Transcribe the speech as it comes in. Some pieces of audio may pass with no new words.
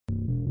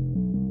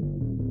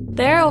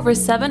There are over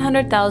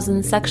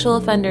 700,000 sexual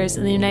offenders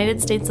in the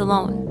United States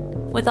alone.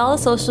 With all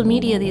the social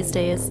media these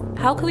days,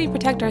 how can we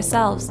protect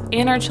ourselves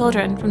and our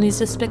children from these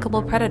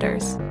despicable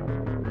predators?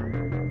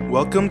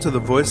 Welcome to the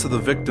Voice of the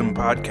Victim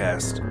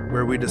podcast,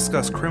 where we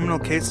discuss criminal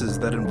cases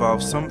that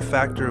involve some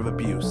factor of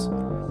abuse.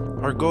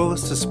 Our goal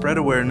is to spread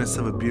awareness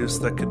of abuse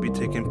that could be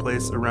taking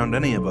place around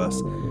any of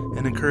us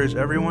and encourage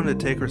everyone to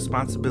take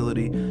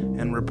responsibility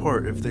and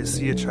report if they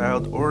see a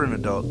child or an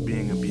adult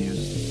being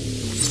abused.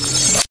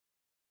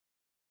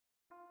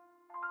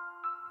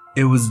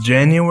 It was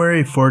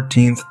January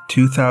 14th,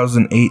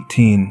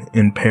 2018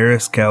 in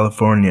Paris,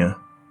 California.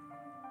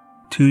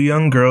 Two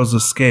young girls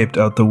escaped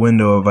out the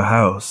window of a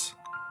house.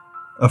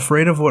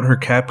 Afraid of what her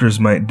captors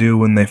might do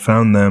when they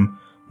found them,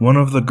 one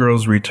of the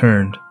girls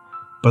returned,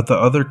 but the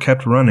other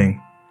kept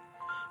running.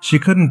 She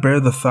couldn't bear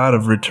the thought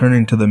of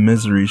returning to the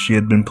misery she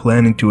had been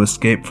planning to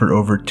escape for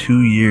over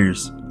 2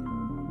 years.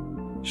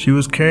 She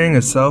was carrying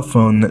a cell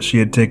phone that she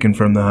had taken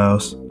from the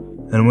house,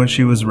 and when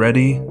she was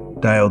ready,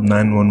 dialed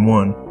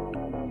 911.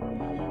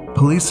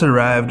 Police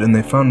arrived and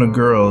they found a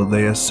girl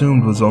they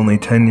assumed was only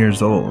 10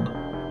 years old.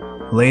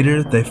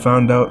 Later, they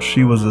found out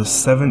she was a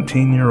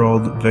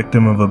 17-year-old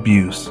victim of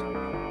abuse.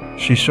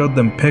 She showed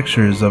them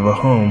pictures of a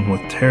home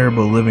with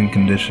terrible living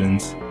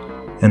conditions,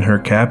 and her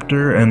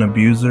captor and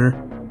abuser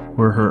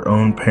were her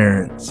own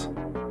parents.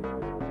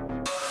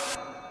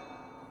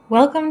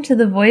 Welcome to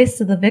the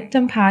Voice of the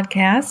Victim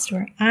podcast,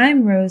 where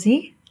I'm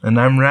Rosie. And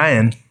I'm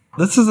Ryan.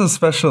 This is a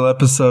special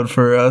episode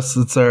for us.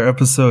 It's our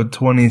episode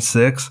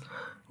 26.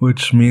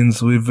 Which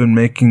means we've been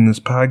making this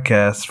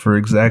podcast for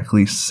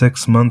exactly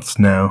 6 months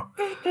now.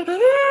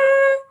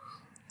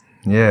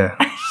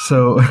 Yeah.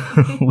 So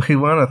we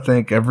want to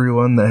thank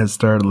everyone that has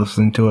started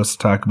listening to us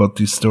talk about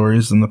these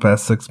stories in the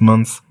past 6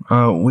 months.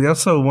 We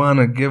also want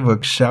to give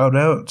a shout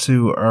out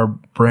to our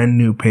brand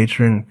new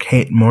patron,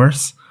 Kate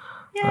Morse.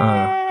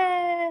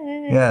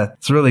 Yeah,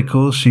 it's really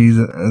cool. She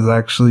is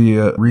actually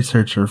a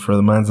researcher for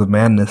the Minds of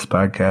Madness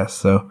podcast.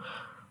 So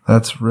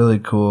that's really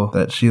cool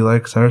that she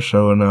likes our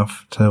show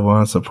enough to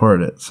want to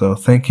support it. So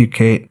thank you,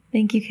 Kate.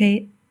 Thank you,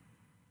 Kate.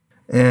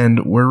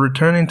 And we're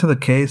returning to the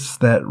case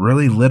that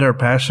really lit our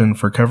passion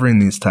for covering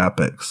these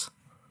topics.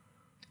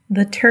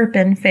 The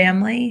Turpin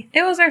family.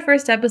 It was our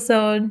first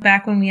episode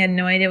back when we had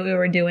no idea what we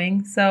were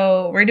doing.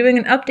 So we're doing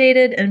an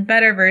updated and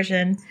better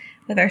version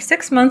with our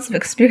 6 months of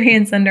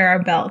experience under our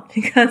belt.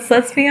 Because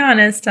let's be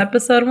honest,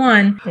 episode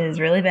 1 is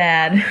really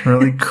bad.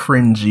 Really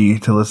cringy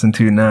to listen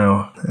to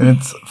now. And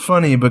it's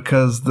funny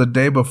because the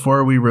day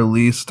before we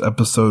released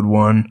episode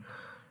 1,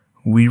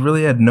 we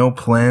really had no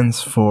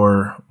plans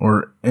for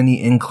or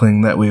any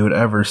inkling that we would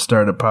ever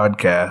start a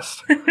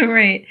podcast.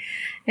 Right.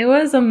 It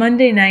was a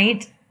Monday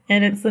night,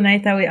 and it's the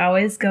night that we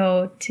always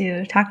go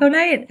to taco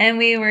night. And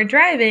we were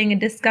driving and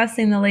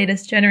discussing the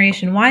latest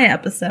Generation Y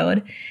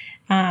episode.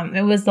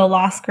 It was the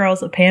Lost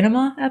Girls of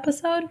Panama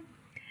episode.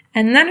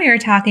 And then we were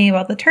talking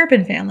about the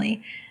Turpin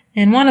family.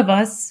 And one of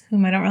us,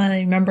 whom I don't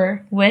really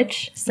remember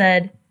which,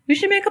 said, we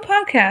should make a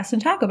podcast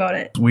and talk about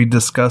it. We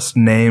discussed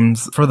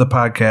names for the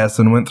podcast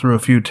and went through a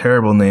few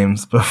terrible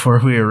names before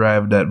we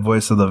arrived at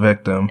Voice of the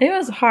Victim. It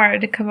was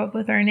hard to come up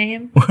with our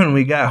name. When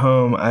we got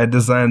home, I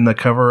designed the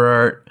cover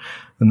art.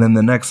 And then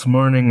the next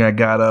morning, I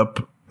got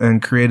up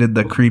and created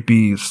the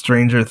creepy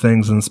Stranger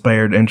Things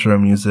inspired intro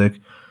music.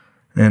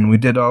 And we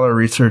did all our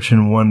research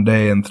in one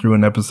day and threw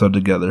an episode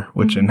together,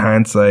 which in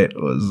hindsight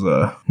was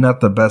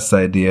not the best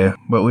idea.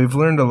 But we've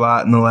learned a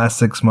lot in the last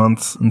 6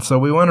 months, and so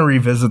we want to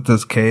revisit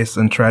this case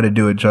and try to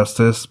do it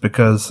justice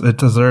because it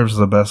deserves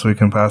the best we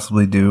can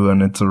possibly do,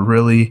 and it's a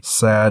really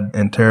sad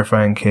and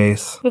terrifying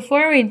case.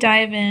 Before we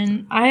dive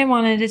in, I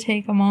wanted to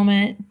take a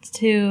moment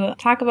to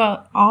talk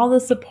about all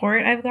the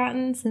support I've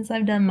gotten since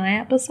I've done my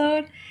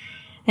episode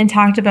and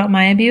talked about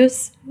my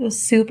abuse. I was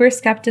super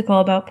skeptical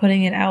about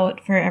putting it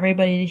out for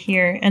everybody to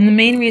hear. And the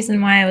main reason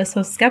why I was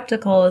so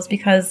skeptical is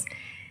because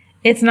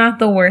it's not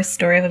the worst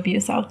story of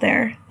abuse out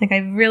there. Like, I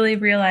really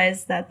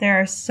realized that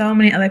there are so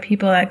many other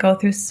people that go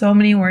through so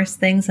many worse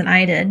things than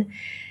I did.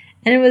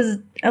 And it was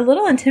a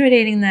little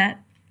intimidating that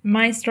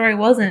my story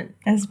wasn't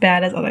as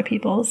bad as other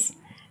people's.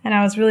 And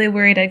I was really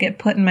worried I'd get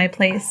put in my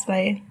place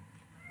by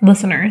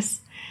listeners.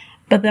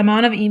 But the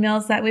amount of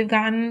emails that we've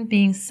gotten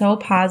being so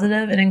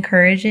positive and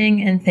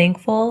encouraging and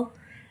thankful,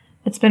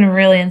 it's been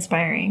really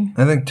inspiring.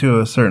 I think to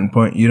a certain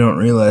point, you don't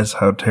realize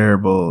how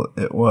terrible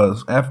it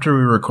was. After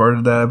we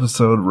recorded that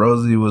episode,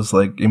 Rosie was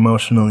like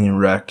emotionally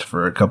wrecked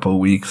for a couple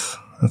weeks.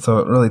 And so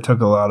it really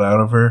took a lot out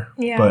of her.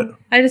 Yeah. But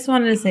I just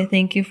wanted to say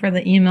thank you for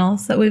the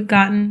emails that we've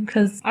gotten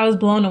because I was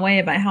blown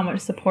away by how much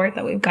support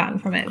that we've gotten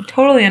from it.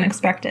 Totally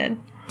unexpected.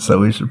 So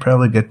we should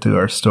probably get to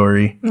our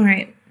story. All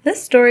right.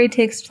 This story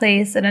takes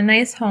place at a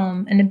nice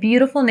home in a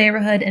beautiful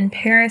neighborhood in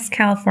Paris,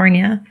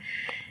 California.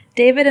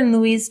 David and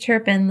Louise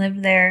Turpin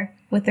lived there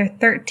with their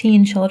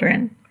 13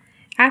 children.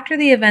 After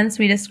the events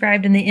we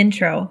described in the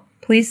intro,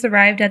 police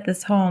arrived at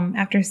this home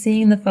after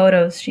seeing the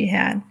photos she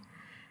had.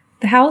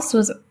 The house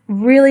was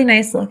really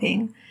nice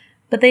looking,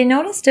 but they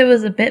noticed it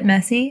was a bit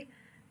messy.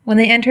 When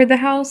they entered the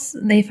house,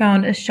 they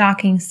found a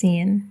shocking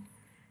scene.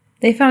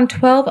 They found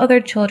 12 other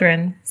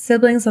children,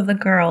 siblings of the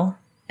girl,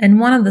 and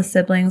one of the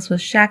siblings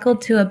was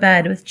shackled to a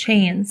bed with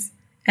chains,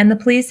 and the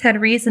police had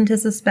reason to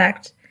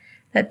suspect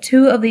that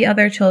 2 of the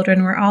other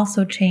children were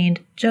also chained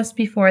just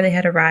before they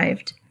had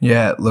arrived.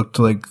 Yeah, it looked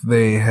like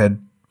they had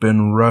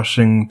been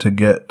rushing to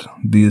get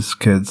these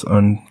kids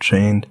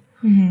unchained,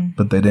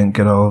 but they didn't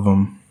get all of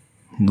them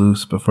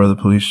loose before the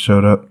police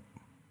showed up.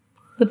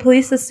 The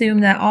police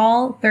assumed that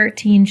all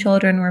 13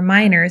 children were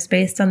minors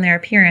based on their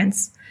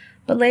appearance,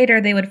 but later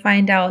they would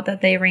find out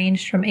that they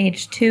ranged from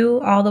age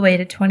 2 all the way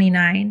to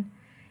 29.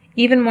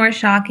 Even more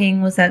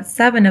shocking was that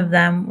 7 of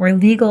them were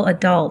legal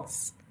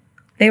adults.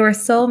 They were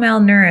so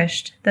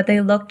malnourished that they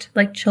looked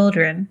like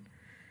children.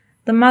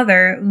 The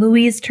mother,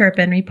 Louise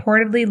Turpin,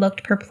 reportedly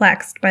looked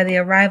perplexed by the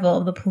arrival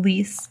of the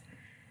police.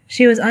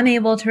 She was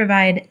unable to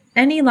provide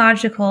any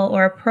logical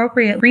or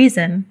appropriate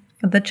reason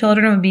that the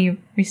children would be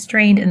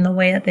restrained in the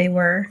way that they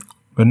were.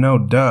 But no,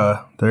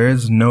 duh. There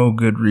is no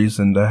good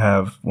reason to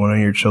have one of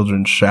your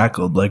children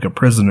shackled like a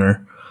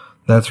prisoner.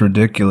 That's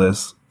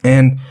ridiculous.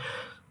 And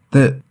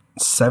the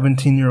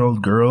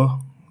 17-year-old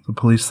girl, the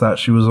police thought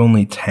she was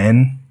only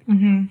 10.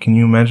 Can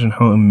you imagine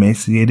how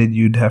emaciated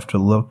you'd have to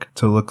look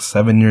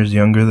 7 years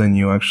younger than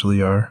you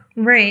actually are?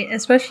 Right,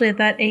 especially at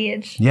that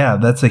age. Yeah,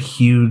 that's a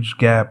huge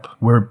gap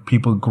where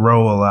people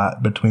grow a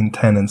lot between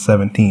 10 and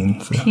 17.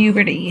 So.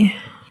 Puberty.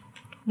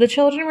 The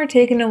children were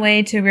taken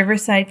away to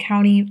Riverside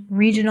County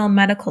Regional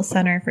Medical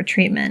Center for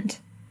treatment.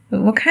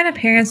 But what kind of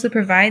parents would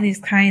provide these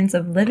kinds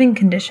of living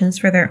conditions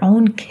for their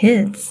own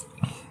kids?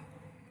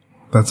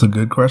 That's a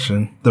good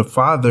question. The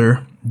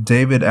father,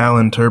 David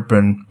Allen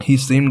Turpin, he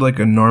seemed like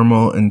a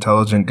normal,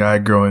 intelligent guy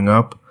growing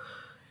up.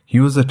 He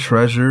was a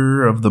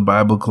treasurer of the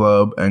Bible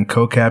Club and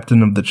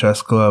co-captain of the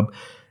chess club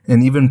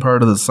and even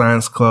part of the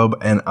science club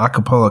and a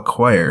cappella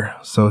choir.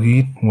 So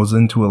he was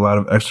into a lot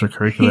of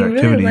extracurricular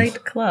activities. He really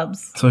liked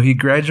clubs. So he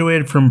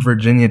graduated from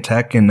Virginia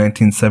Tech in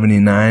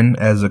 1979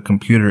 as a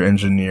computer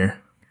engineer.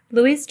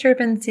 Louise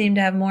Turpin seemed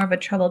to have more of a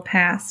troubled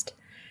past.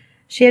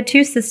 She had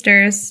 2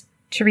 sisters,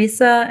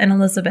 Teresa and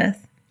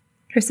Elizabeth.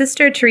 Her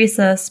sister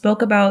Teresa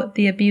spoke about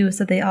the abuse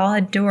that they all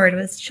endured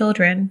as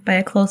children by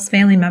a close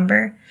family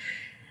member,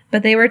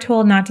 but they were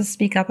told not to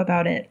speak up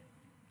about it.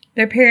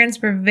 Their parents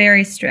were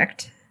very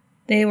strict.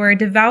 They were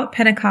devout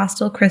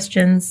Pentecostal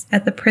Christians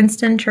at the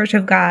Princeton Church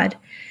of God.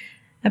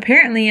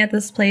 Apparently, at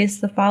this place,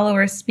 the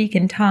followers speak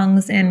in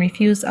tongues and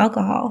refuse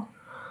alcohol.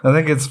 I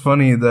think it's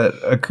funny that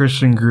a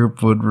Christian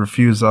group would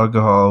refuse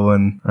alcohol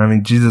when,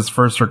 Jesus'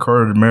 first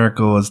recorded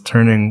miracle was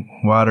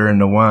turning water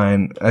into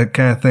wine. I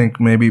kind of think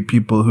maybe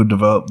people who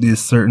developed these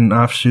certain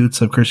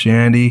offshoots of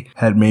Christianity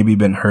had maybe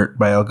been hurt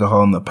by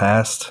alcohol in the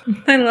past.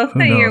 I love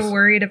that you're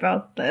worried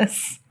about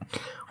this.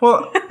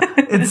 Well,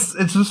 it's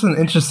just an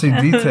interesting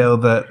detail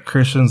that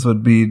Christians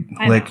would be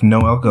like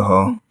no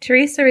alcohol.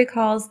 Teresa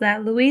recalls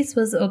that Louise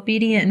was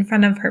obedient in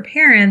front of her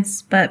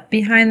parents, but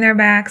behind their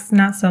backs,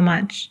 not so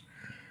much.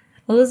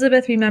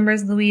 Elizabeth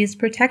remembers Louise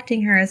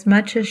protecting her as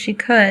much as she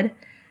could.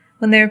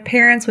 When their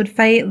parents would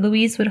fight,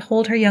 Louise would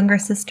hold her younger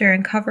sister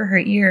and cover her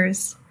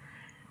ears.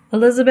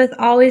 Elizabeth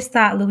always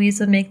thought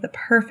Louise would make the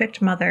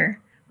perfect mother.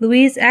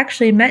 Louise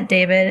actually met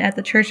David at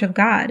the Church of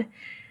God.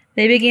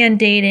 They began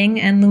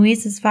dating, and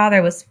Louise's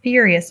father was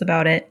furious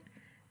about it.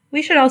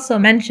 We should also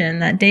mention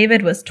that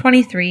David was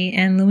 23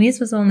 and Louise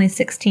was only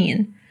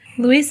 16.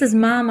 Louise's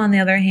mom, on the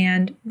other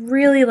hand,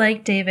 really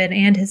liked David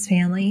and his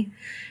family.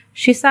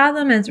 She saw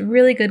them as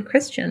really good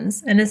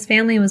Christians, and his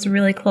family was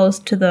really close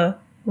to the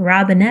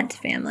Robinette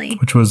family.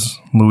 Which was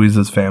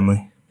Louise's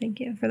family. Thank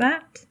you for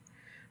that.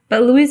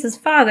 But Louise's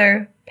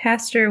father,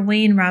 Pastor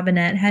Wayne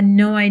Robinette, had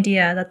no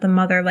idea that the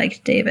mother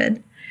liked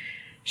David.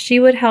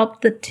 She would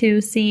help the 2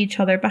 see each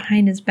other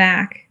behind his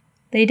back.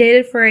 They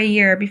dated for a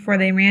year before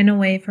they ran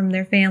away from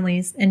their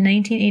families in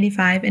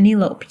 1985 and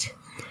eloped.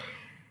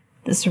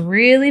 This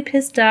really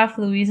pissed off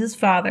Louise's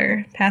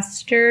father,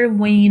 Pastor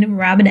Wayne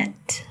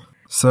Robinette.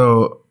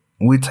 So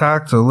we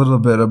talked a little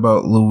bit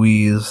about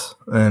Louise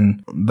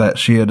and that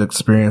she had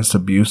experienced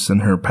abuse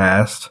in her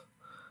past.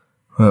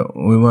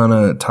 We want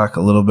to talk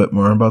a little bit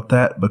more about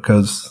that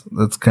because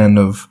that's kind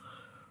of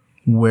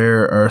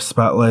where our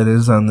spotlight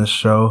is on this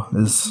show,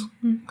 is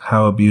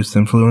how abuse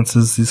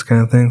influences these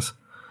kind of things.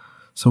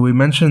 So we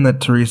mentioned that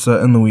Teresa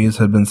and Louise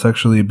had been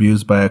sexually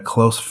abused by a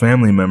close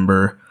family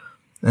member,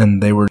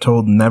 and they were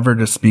told never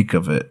to speak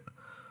of it.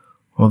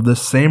 Well,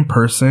 this same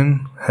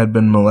person had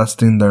been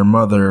molesting their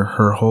mother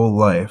her whole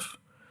life.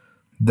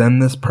 Then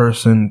this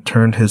person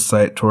turned his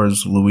sight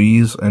towards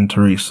Louise and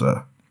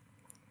Teresa.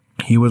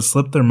 He would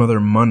slip their mother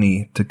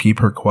money to keep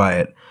her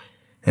quiet,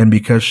 and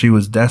because she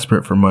was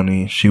desperate for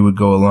money, she would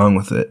go along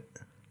with it.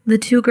 The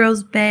 2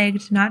 girls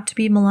begged not to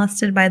be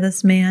molested by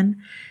this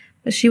man,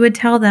 but she would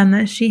tell them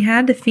that she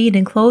had to feed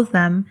and clothe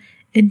them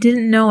and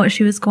didn't know what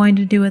she was going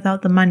to do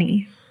without the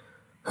money.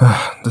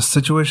 The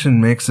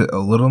situation makes it a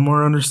little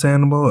more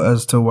understandable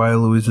as to why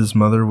Louise's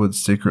mother would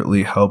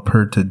secretly help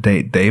her to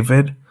date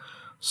David.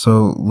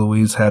 So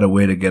Louise had a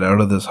way to get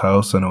out of this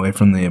house and away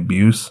from the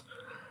abuse.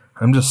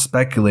 I'm just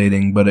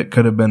speculating, but it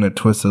could have been a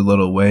twisted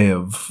little way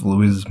of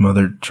Louise's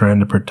mother trying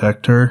to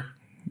protect her,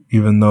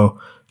 even though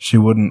she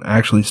wouldn't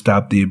actually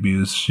stop the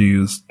abuse.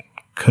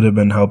 Could have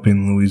been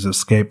helping Louise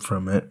escape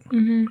from it.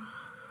 Mm-hmm.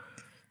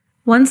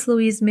 Once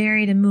Louise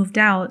married and moved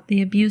out,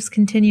 the abuse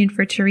continued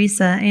for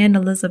Teresa and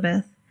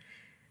Elizabeth.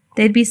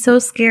 They'd be so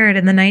scared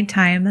in the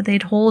nighttime that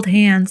they'd hold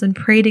hands and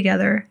pray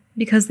together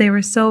because they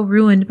were so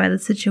ruined by the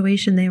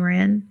situation they were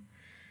in.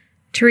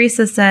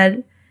 Teresa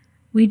said,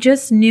 "We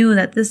just knew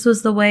that this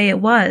was the way it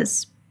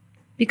was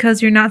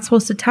because you're not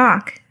supposed to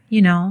talk,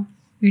 You're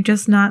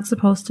just not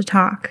supposed to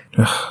talk."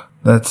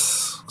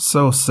 That's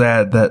so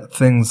sad that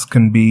things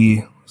can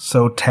be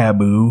so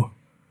taboo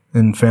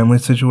in family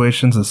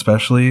situations,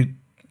 especially.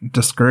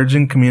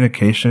 Discouraging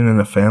communication in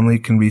a family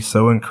can be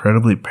so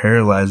incredibly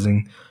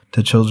paralyzing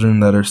to children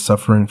that are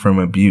suffering from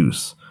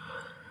abuse.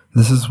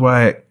 This is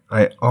why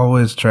I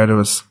always try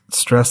to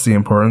stress the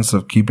importance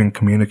of keeping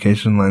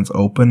communication lines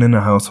open in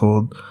a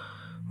household,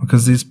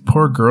 because these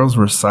poor girls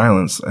were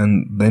silenced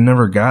and they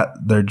never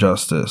got their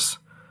justice.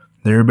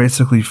 They were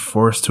basically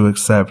forced to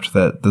accept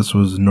that this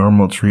was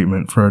normal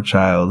treatment for a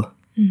child.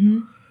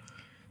 Mm-hmm.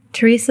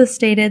 Teresa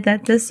stated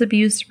that this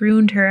abuse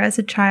ruined her as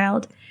a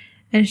child,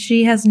 and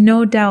she has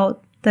no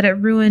doubt that it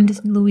ruined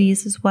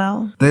Louise as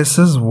well. This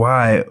is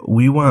why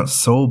we want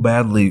so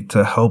badly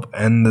to help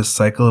end this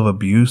cycle of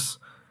abuse.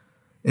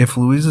 If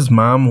Louise's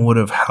mom would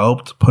have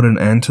helped put an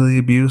end to the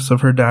abuse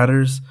of her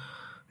daughters,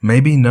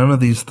 maybe none of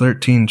these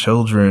 13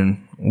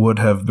 children would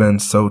have been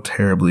so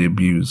terribly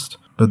abused.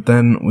 But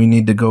then we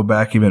need to go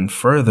back even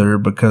further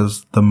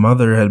because the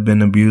mother had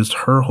been abused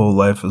her whole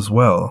life as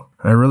well.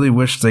 I really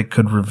wish they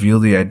could reveal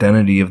the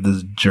identity of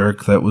this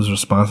jerk that was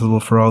responsible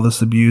for all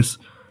this abuse,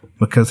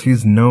 because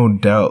he's no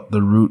doubt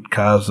the root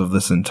cause of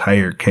this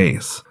entire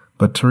case.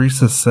 But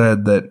Teresa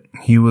said that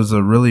he was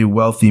a really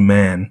wealthy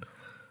man,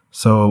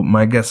 so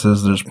my guess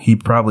is he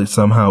probably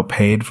somehow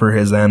paid for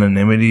his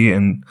anonymity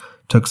and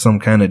took some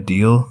kind of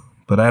deal.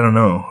 But I don't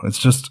know. It's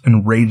just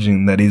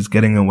enraging that he's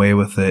getting away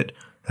with it,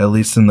 at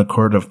least in the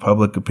court of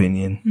public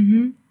opinion.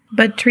 Mm-hmm.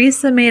 But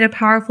Teresa made a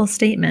powerful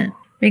statement.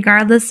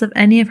 Regardless of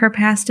any of her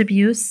past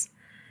abuse,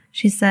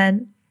 she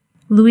said,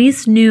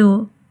 "Louise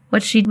knew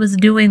what she was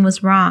doing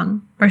was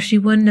wrong, or she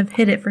wouldn't have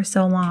hid it for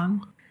so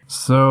long."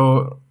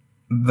 So,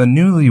 the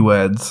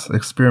newlyweds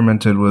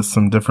experimented with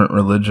some different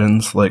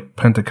religions like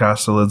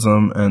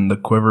Pentecostalism and the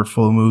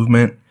Quiverful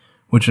movement,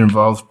 which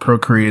involved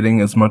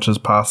procreating as much as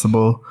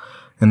possible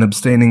and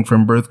abstaining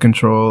from birth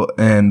control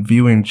and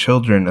viewing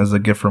children as a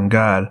gift from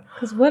God.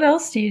 Because what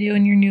else do you do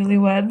in your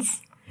newlyweds?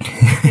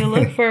 You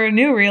look for a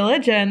new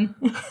religion.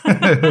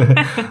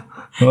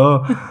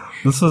 Well,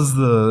 this was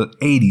the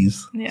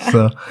 80s. Yeah.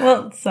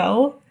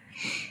 So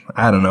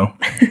I don't know.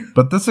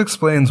 But this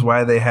explains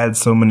why they had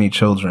so many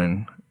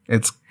children.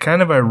 It's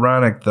kind of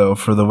ironic, though,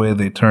 for the way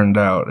they turned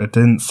out. It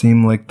didn't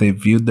seem like they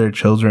viewed their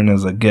children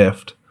as a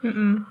gift.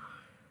 Mm-mm.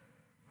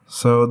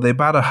 So they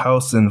bought a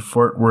house in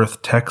Fort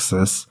Worth,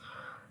 Texas,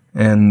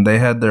 and they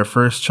had their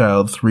first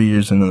child 3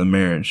 years into the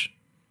marriage.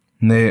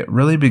 And they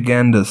really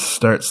began to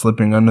start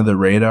slipping under the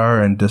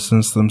radar and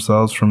distance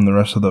themselves from the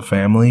rest of the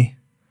family.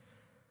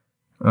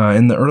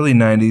 In the early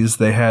 90s,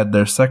 they had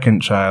their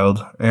second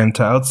child, and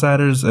to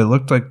outsiders, it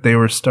looked like they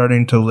were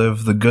starting to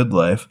live the good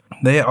life.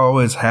 They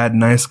always had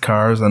nice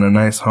cars and a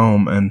nice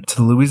home, and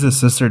to Louise's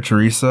sister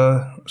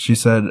Teresa, she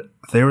said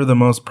they were the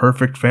most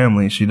perfect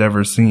family she'd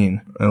ever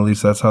seen. At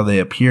least that's how they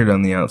appeared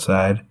on the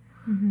outside.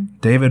 Mm-hmm.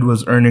 David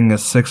was earning a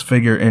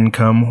 6-figure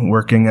income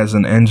working as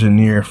an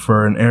engineer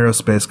for an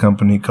aerospace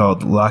company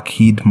called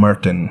Lockheed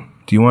Martin.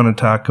 Do you want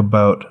to talk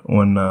about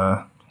when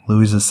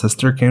Louise's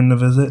sister came to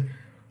visit?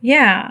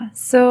 Yeah.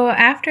 So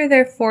after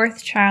their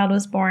fourth child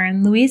was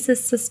born,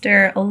 Louise's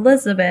sister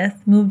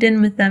Elizabeth moved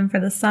in with them for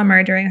the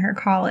summer during her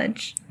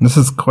college. This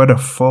is quite a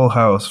full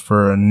house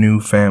for a new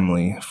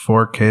family.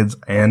 4 kids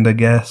and a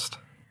guest.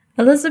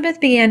 Elizabeth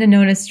began to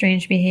notice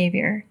strange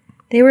behavior.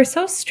 They were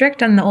so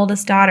strict on the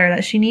oldest daughter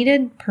that she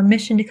needed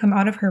permission to come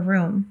out of her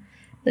room.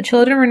 The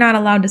children were not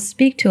allowed to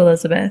speak to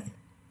Elizabeth.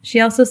 She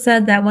also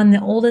said that when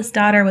the oldest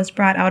daughter was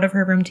brought out of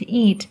her room to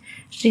eat,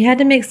 she had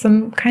to make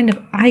some kind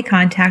of eye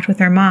contact with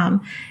her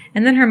mom,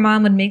 and then her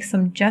mom would make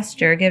some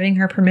gesture giving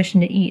her permission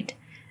to eat.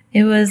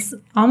 It was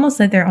almost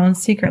like their own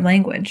secret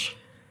language.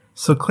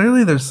 So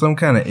clearly there's some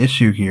kind of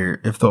issue here.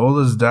 If the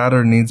oldest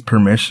daughter needs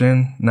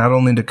permission, not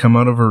only to come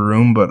out of her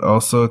room, but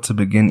also to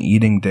begin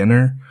eating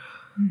dinner,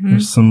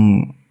 there's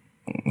some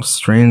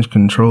strange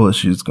control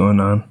issues going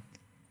on.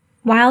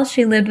 While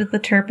she lived with the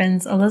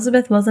Turpins,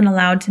 Elizabeth wasn't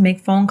allowed to make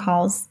phone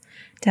calls,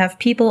 to have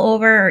people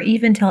over, or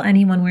even tell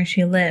anyone where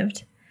she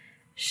lived.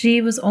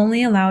 She was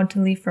only allowed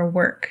to leave for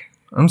work.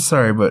 I'm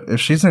sorry, but if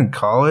she's in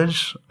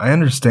college, I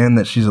understand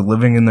that she's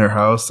living in their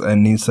house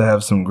and needs to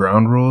have some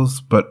ground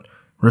rules, but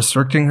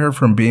restricting her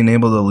from being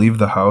able to leave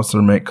the house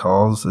or make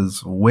calls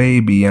is way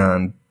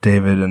beyond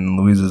David and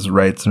Louise's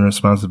rights and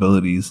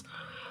responsibilities.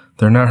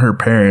 They're not her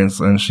parents,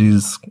 and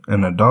she's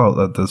an adult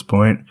at this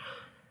point.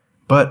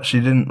 But she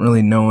didn't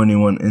really know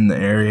anyone in the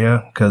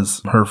area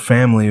because her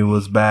family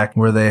was back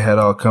where they had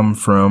all come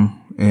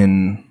from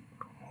in,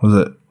 was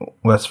it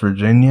West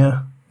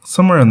Virginia?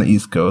 somewhere on the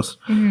East Coast.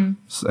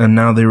 Mm-hmm. And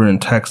now they were in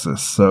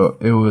Texas, so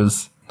it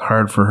was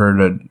hard for her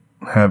to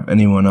have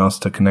anyone else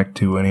to connect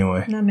to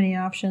anyway. Not many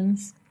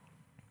options.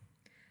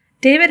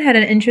 David had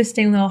an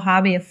interesting little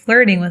hobby of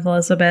flirting with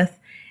Elizabeth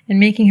and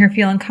making her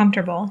feel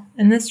uncomfortable,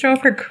 and this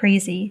drove her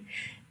crazy.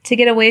 To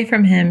get away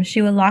from him,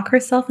 she would lock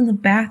herself in the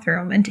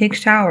bathroom and take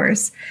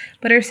showers,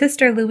 but her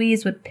sister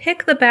Louise would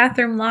pick the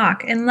bathroom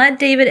lock and let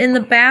David in the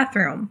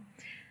bathroom.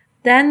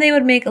 Then they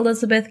would make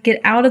Elizabeth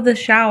get out of the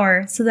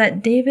shower so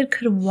that David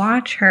could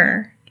watch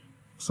her.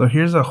 So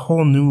here's a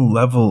whole new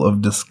level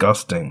of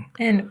disgusting.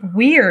 And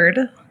weird.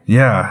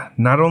 Yeah,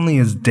 not only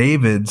is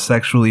David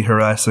sexually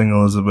harassing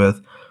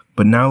Elizabeth,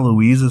 but now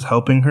Louise is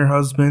helping her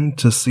husband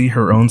to see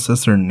her own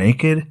sister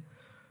naked?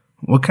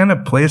 What kind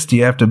of place do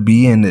you have to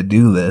be in to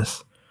do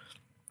this?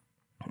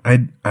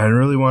 I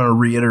really want to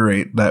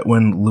reiterate that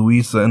when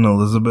Louisa and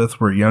Elizabeth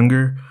were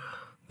younger,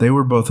 they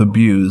were both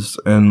abused,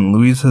 and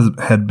Louise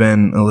had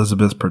been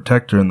Elizabeth's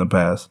protector in the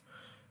past,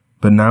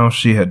 but now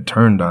she had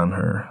turned on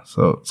her,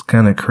 so it's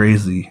kind of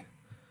crazy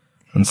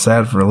and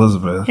sad for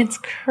Elizabeth. It's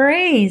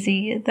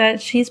crazy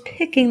that she's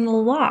picking the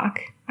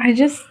lock.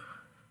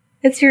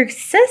 It's your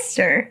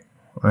sister.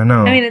 I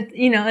know. I mean,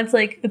 it's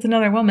like, it's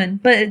another woman,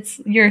 but it's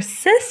your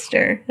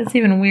sister. It's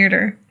even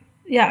weirder.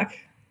 Yuck.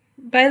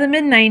 By the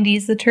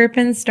mid-90s, the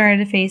Turpins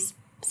started to face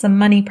some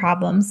money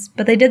problems,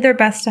 but they did their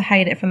best to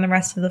hide it from the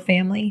rest of the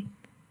family.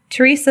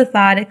 Teresa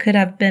thought it could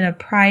have been a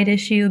pride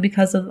issue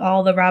because of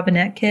all the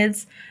Robinette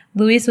kids.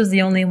 Louise was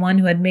the only one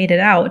who had made it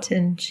out,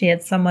 and she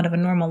had somewhat of a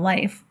normal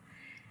life.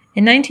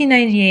 In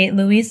 1998,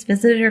 Louise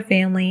visited her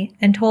family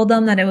and told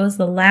them that it was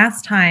the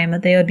last time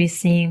that they would be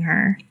seeing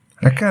her.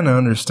 I kind of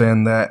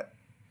understand that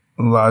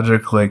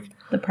logic, like...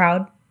 The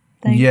proud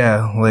thing?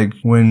 Yeah, like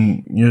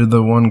when you're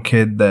the one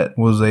kid that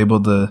was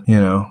able to,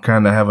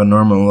 kind of have a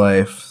normal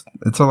life,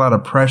 it's a lot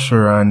of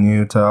pressure on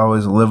you to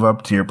always live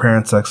up to your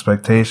parents'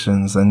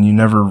 expectations, and you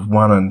never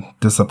want to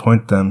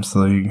disappoint them,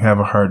 so you have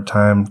a hard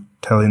time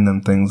telling them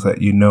things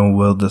that you know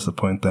will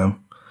disappoint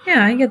them.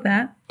 Yeah, I get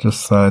that.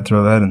 Just thought I'd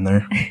throw that in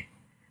there.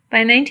 By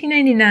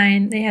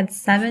 1999, they had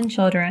 7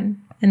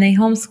 children, and they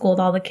homeschooled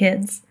all the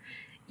kids.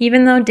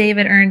 Even though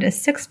David earned a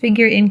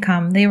 6-figure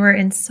income, they were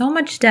in so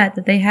much debt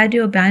that they had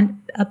to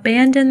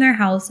abandon their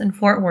house in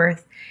Fort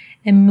Worth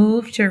and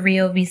move to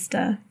Rio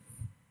Vista.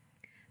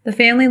 The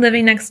family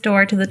living next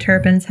door to the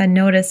Turpins had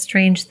noticed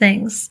strange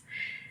things.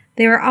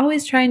 They were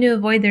always trying to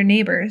avoid their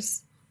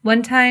neighbors.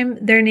 One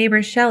time, their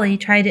neighbor Shelley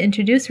tried to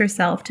introduce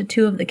herself to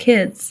 2 of the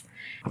kids.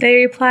 They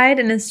replied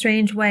in a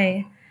strange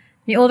way.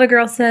 The older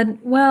girl said,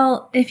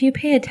 "Well, if you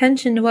pay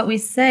attention to what we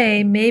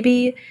say,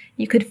 maybe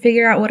you could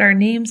figure out what our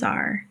names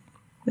are."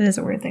 That is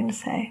a weird thing to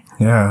say.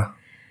 Yeah.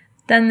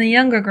 Then the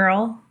younger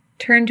girl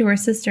turned to her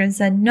sister and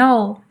said,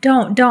 "No,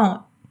 don't."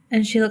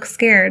 And she looked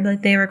scared,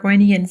 like they were going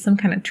to get in some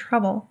kind of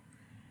trouble.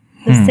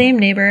 The same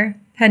neighbor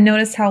had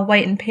noticed how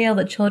white and pale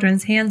the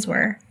children's hands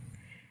were.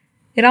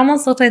 It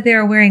almost looked like they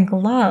were wearing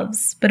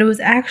gloves, but it was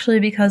actually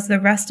because the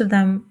rest of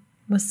them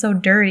was so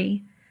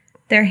dirty.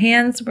 Their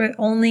hands were the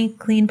only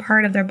clean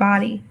part of their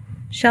body.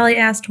 Shelley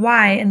asked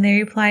why, and they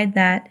replied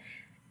that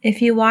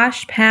if you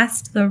wash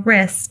past the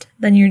wrist,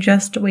 then you're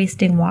just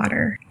wasting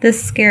water.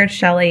 This scared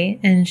Shelley,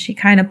 and she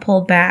kind of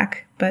pulled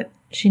back, but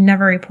she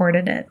never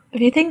reported it.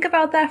 If you think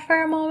about that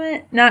for a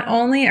moment, not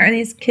only are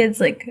these kids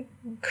like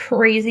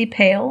crazy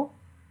pale,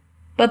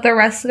 but the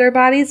rest of their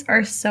bodies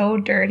are so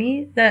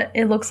dirty that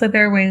it looks like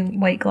they're wearing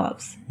white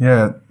gloves.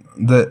 Yeah,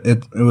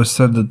 it was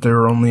said that they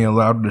were only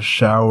allowed to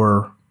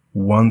shower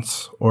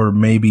once or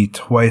maybe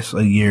twice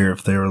a year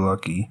if they were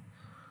lucky.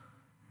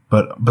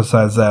 But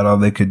besides that, all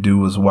they could do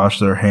was wash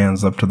their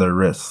hands up to their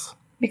wrists.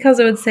 Because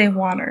it would save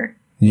water.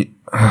 Yeah.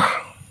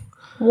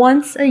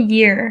 Once a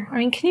year. I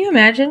mean, can you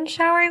imagine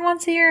showering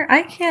once a year?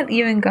 I can't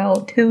even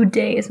go 2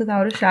 days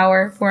without a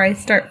shower before I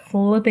start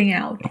flipping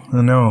out.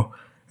 I know.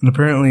 And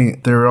apparently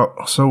they were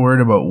all so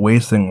worried about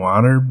wasting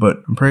water,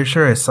 but I'm pretty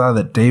sure I saw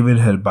that David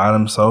had bought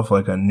himself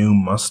like a new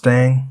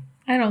Mustang.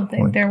 I don't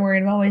think they're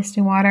worried about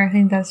wasting water. I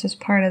think that's just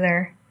part of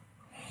their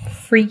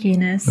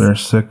freakiness. Their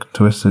sick,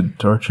 twisted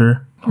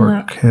torture.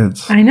 Poor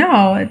kids. I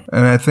know.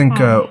 And I think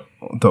the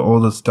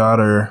oldest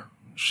daughter,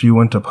 she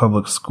went to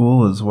public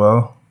school as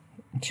well.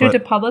 She went to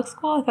public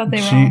school? I thought they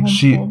were all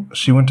homeschooled.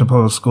 She went to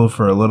public school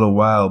for a little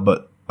while,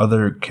 but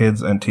other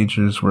kids and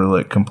teachers were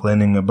like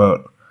complaining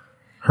about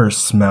her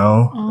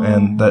smell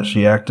and that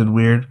she acted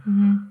weird.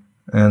 Mm-hmm.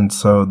 And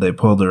so they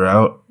pulled her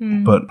out.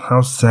 Mm. But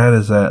how sad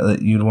is that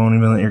you won't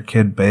even let your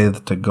kid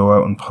bathe to go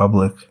out in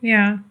public?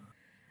 Yeah.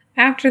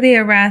 After the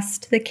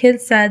arrest, the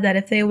kids said that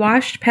if they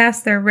washed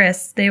past their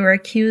wrists, they were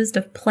accused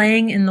of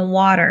playing in the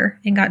water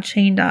and got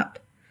chained up.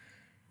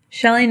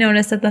 Shelley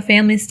noticed that the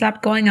family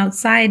stopped going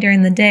outside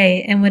during the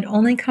day and would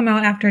only come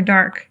out after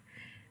dark.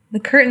 The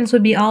curtains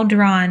would be all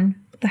drawn,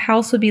 but the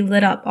house would be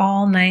lit up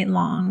all night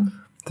long.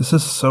 This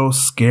is so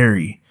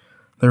scary.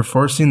 They're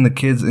forcing the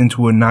kids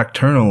into a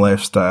nocturnal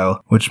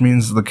lifestyle, which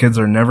means the kids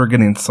are never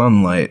getting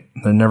sunlight.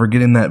 They're never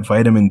getting that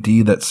vitamin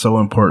D that's so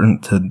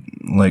important to,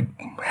 like,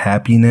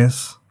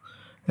 happiness.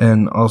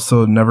 and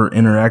also never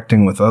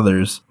interacting with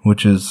others,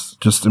 which is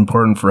just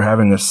important for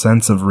having a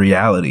sense of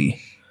reality.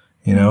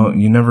 You know,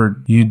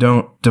 you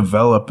don't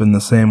develop in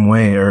the same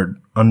way or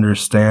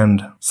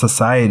understand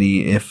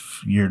society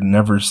if you're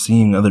never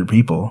seeing other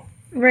people.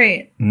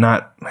 Right.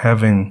 Not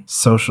having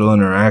social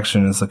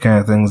interaction is the kind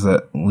of things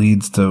that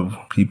leads to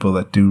people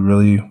that do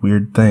really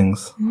weird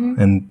things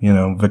and, you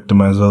know,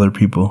 victimize other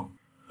people.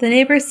 The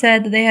neighbors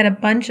said that they had a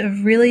bunch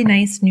of really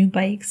nice new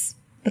bikes,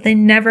 but they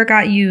never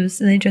got used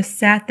and they just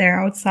sat there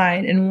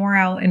outside and wore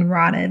out and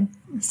rotted.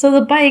 So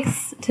the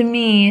bikes, to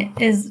me,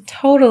 is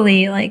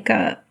totally like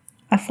a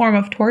form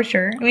of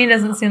torture. I mean, it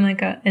doesn't seem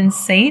like an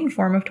insane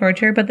form of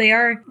torture, but they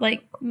are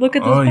like, look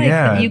at those bikes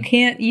that you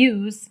can't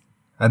use.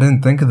 I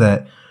didn't think of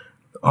that.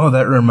 Oh,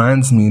 that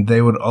reminds me,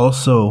 they would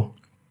also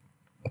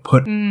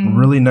put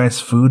really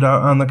nice food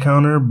out on the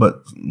counter,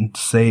 but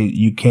say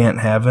you can't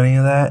have any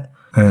of that,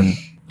 and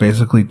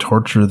basically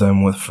torture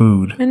them with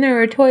food. And there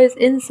were toys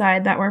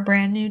inside that were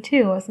brand new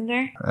too, wasn't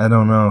there? I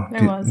don't know.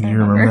 There was. Do you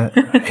remember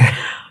that? Okay.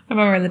 I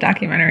remember the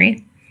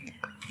documentary.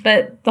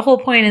 But the whole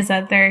point is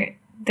that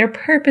they're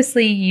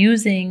purposely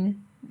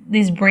using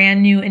these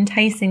brand new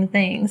enticing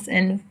things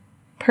and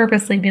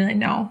purposely being like,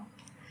 no.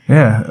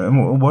 Yeah,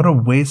 what a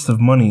waste of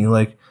money.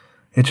 Like,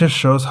 it just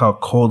shows how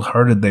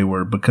cold-hearted they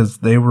were, because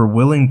they were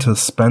willing to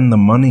spend the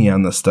money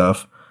on the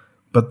stuff,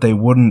 but they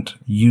wouldn't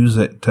use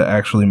it to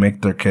actually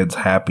make their kids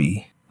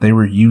happy. They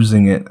were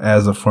using it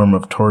as a form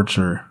of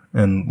torture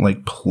and,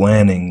 like,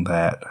 planning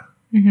that.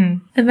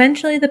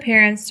 Eventually, the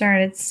parents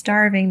started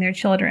starving their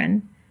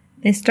children.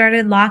 They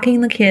started locking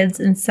the kids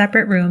in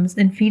separate rooms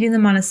and feeding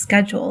them on a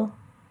schedule,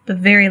 but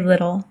very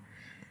little.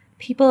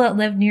 People that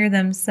lived near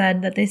them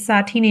said that they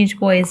saw teenage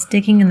boys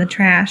digging in the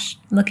trash,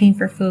 looking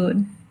for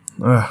food.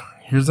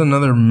 Here's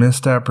another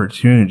missed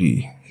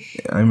opportunity.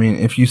 I mean,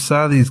 if you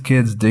saw these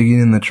kids digging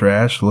in the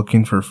trash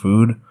looking for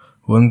food,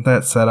 wouldn't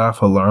that set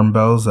off alarm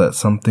bells that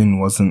something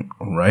wasn't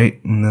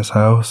right in this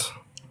house?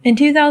 In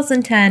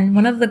 2010,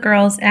 one of the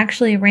girls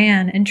actually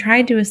ran and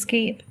tried to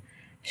escape.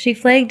 She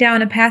flagged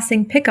down a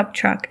passing pickup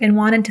truck and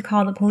wanted to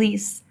call the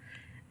police.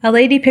 A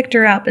lady picked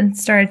her up and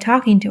started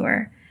talking to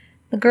her.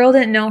 The girl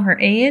didn't know her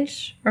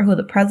age or who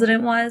the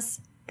president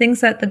was,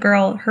 things that the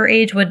girl her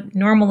age would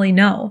normally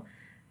know.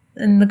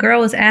 And the girl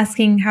was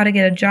asking how to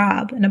get a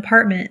job, an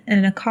apartment,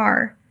 and a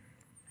car.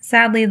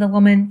 Sadly, the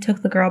woman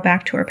took the girl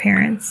back to her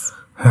parents.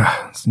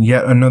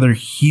 Yet another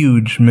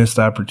huge missed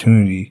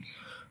opportunity.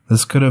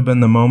 This could have been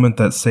the moment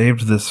that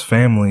saved this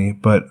family,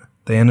 but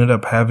they ended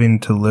up having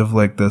to live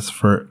like this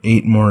for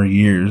 8 more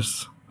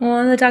years. Well,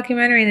 in the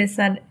documentary, they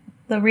said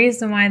the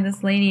reason why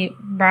this lady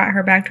brought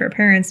her back to her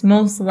parents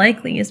most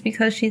likely is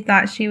because she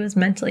thought she was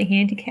mentally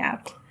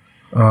handicapped.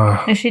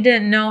 And she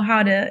didn't know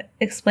how to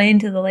explain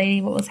to the lady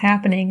what was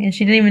happening. And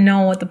she didn't even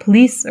know what the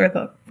police or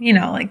the,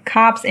 like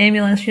cops,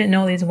 ambulance, she didn't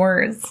know these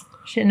words.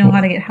 She didn't know how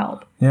to get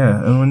help.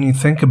 Yeah, and when you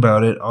think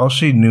about it, all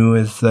she knew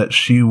is that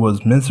she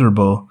was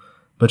miserable,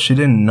 but she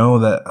didn't know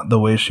that the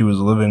way she was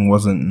living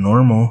wasn't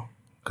normal,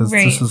 because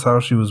this is how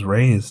she was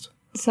raised.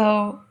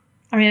 So,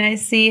 I mean, I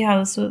see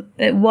how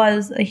it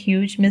was a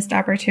huge missed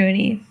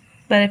opportunity.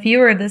 But if you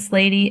were this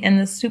lady and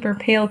this super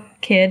pale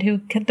kid who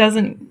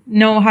doesn't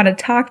know how to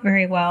talk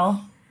very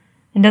well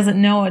and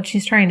doesn't know what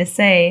she's trying to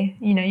say,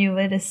 you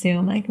would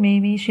assume, like,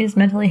 maybe she's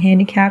mentally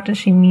handicapped and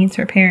she needs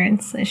her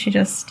parents. And she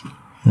just,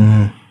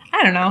 I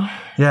don't know.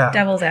 Yeah.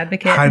 Devil's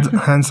advocate.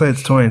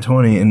 Hindsight's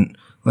 20/20. And,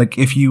 like,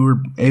 if you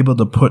were able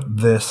to put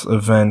this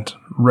event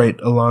right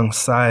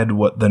alongside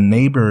what the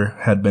neighbor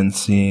had been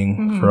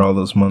seeing for all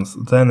those months,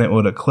 then it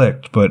would have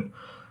clicked. But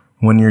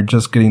when you're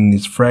just getting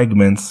these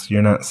fragments,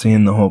 you're not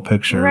seeing the whole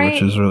picture,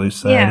 which is really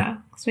sad. Yeah,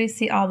 because we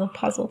see all the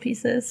puzzle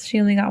pieces. She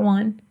only got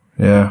one.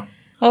 Yeah.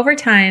 Over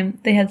time,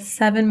 they had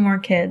 7 more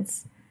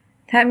kids.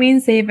 That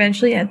means they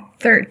eventually had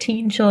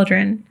 13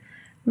 children.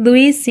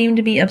 Louise seemed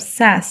to be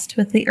obsessed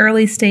with the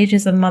early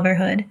stages of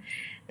motherhood.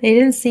 They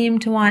didn't seem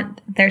to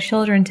want their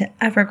children to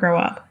ever grow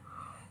up.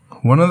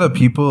 One of the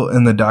people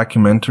in the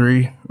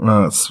documentary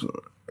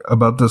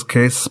about this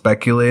case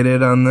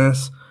speculated on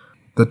this.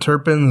 The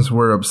Turpins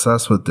were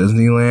obsessed with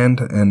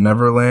Disneyland and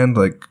Neverland,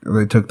 like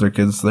they took their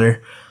kids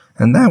there,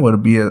 and that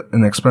would be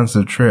an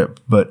expensive trip,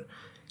 but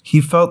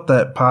he felt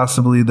that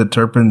possibly the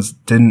Turpins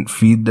didn't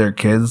feed their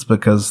kids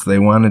because they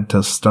wanted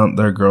to stunt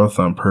their growth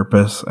on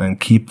purpose and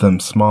keep them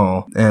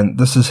small. And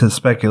this is his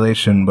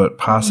speculation, but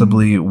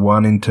possibly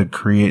wanting to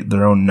create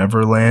their own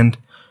Neverland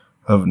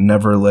of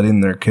never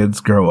letting their kids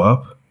grow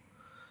up.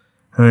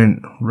 I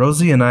mean,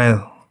 Rosie and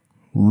I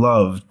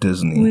love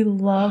Disney. We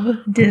love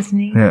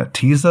Disney. Yeah,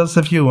 tease us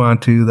if you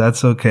want to.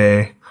 That's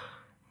okay.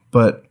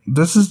 But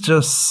this is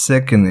just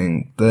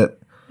sickening.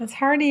 It's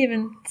hard to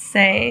even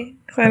say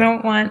because I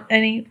don't want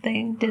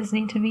anything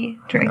Disney to be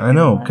directed. I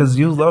know, because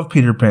you love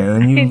Peter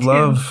Pan and you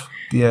love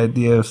the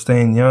idea of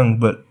staying young,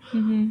 but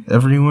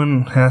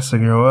everyone has to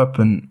grow up,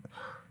 and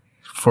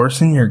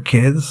forcing your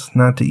kids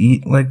not to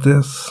eat like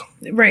this.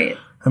 Right.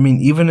 I mean,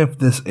 even if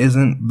this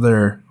isn't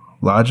their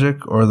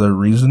logic or their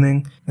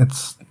reasoning,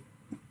 it's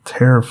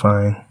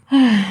terrifying.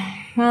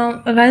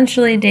 Well,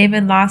 eventually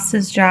David lost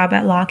his job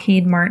at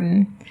Lockheed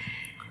Martin,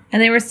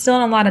 and they were still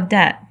in a lot of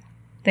debt.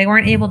 They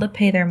weren't able to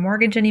pay their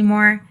mortgage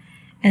anymore,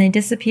 and they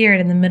disappeared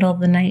in the middle of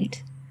the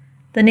night.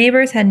 The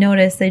neighbors had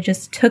noticed they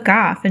just took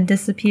off and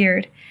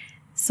disappeared,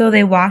 so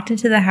they walked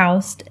into the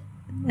house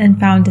and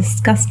found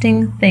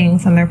disgusting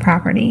things on their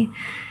property.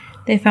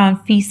 They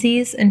found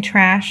feces and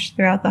trash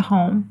throughout the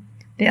home.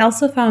 They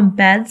also found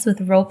beds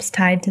with ropes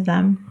tied to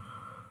them.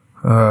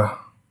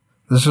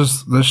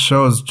 This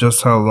shows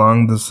just how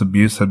long this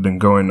abuse had been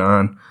going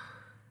on.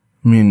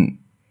 I mean,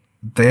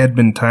 they had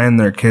been tying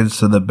their kids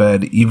to the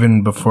bed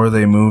even before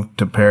they moved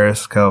to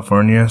Paris,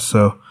 California.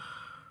 So,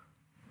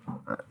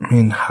 I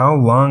mean, how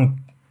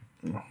long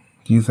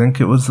do you think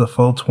it was? The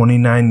full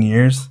 29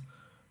 years?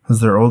 Because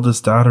their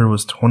oldest daughter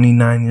was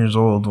 29 years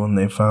old when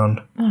they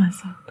found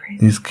that's so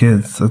crazy. These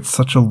kids. That's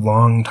such a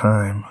long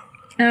time.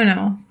 I don't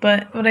know,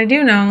 but what I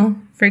do know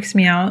freaks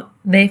me out.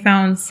 They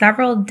found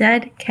several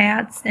dead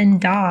cats and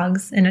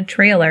dogs in a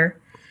trailer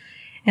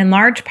and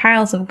large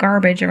piles of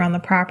garbage around the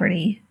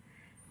property.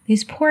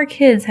 These poor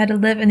kids had to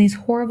live in these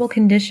horrible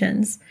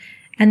conditions,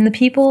 and the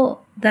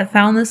people that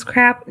found this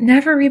crap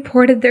never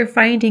reported their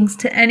findings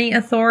to any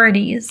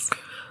authorities.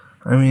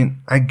 I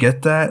mean, I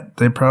get that.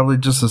 They probably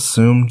just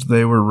assumed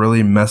they were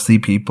really messy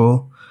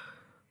people.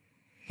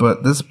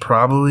 But this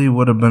probably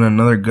would have been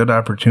another good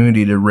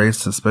opportunity to raise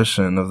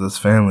suspicion of this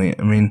family.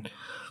 I mean,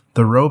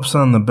 the ropes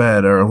on the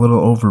bed are a little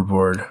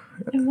overboard.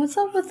 And what's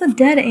up with the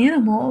dead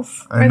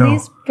animals? I know.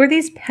 Were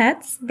these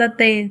pets that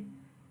they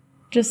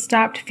just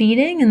stopped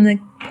feeding and the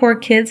poor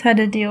kids had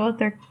to deal with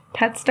their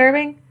pets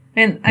starving?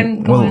 And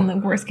I'm going in the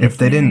worst case if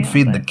they scenario, didn't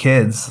feed the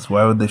kids,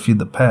 why would they feed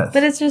the pets?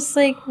 But it's just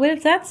like, what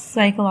if that's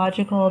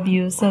psychological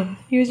abuse of,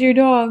 here's your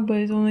dog, but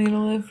he's only going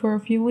to live for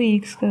a few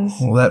weeks?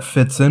 Well, that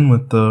fits in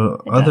with the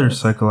other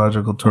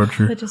psychological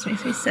torture. It just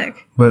makes me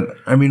sick. But,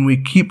 I mean, we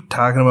keep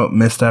talking about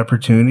missed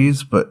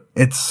opportunities, but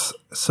it's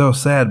so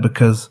sad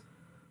because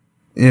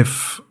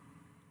if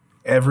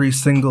every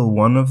single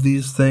one of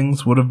these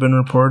things would have been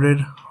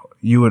reported,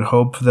 you would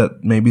hope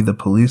that maybe the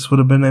police would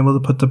have been able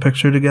to put the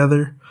picture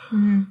together.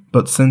 Mm-hmm.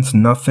 But since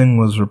nothing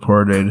was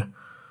reported,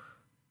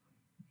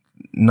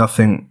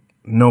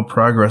 no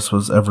progress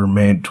was ever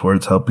made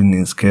towards helping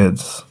these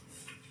kids.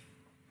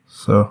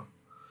 So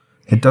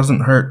it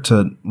doesn't hurt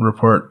to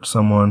report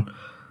someone,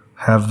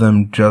 have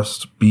them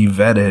just be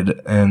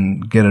vetted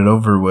and get it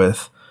over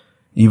with,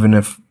 even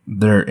if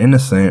they're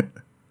innocent.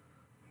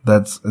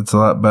 It's a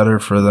lot better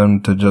for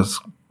them to just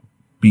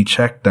be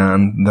checked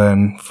on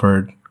than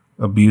for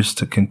abuse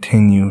to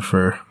continue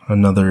for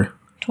another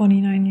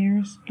 29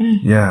 years.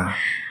 Yeah.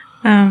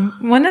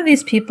 One of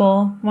these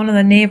people, one of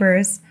the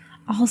neighbors,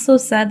 also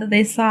said that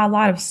they saw a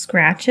lot of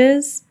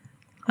scratches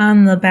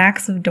on the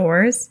backs of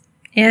doors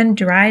and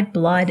dried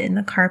blood in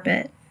the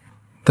carpet.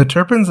 The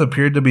Turpins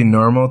appeared to be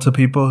normal to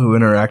people who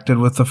interacted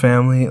with the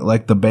family,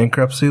 like the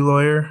bankruptcy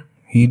lawyer.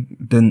 He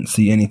didn't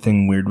see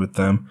anything weird with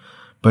them.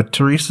 But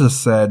Teresa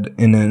said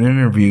in an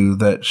interview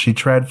that she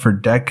tried for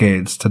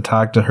decades to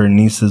talk to her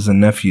nieces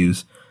and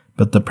nephews,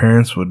 but the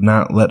parents would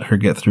not let her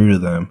get through to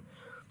them.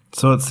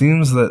 So it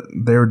seems that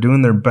they were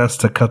doing their best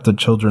to cut the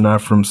children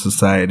off from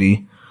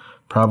society,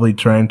 probably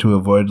trying to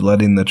avoid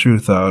letting the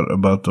truth out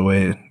about the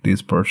way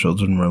these poor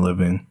children were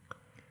living.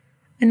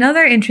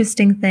 Another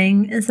interesting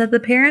thing is that the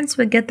parents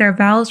would get their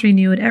vows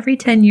renewed every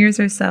 10 years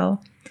or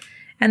so,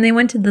 and they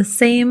went to the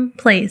same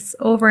place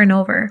over and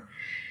over.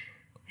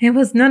 It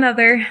was none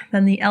other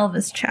than the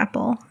Elvis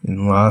Chapel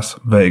in Las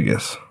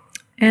Vegas.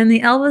 And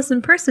the Elvis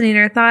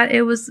impersonator thought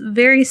it was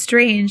very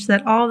strange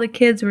that all the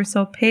kids were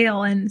so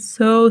pale and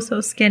so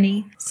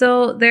skinny.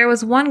 So there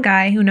was one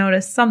guy who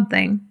noticed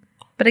something.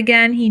 But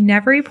again, he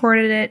never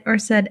reported it or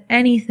said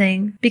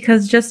anything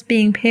because just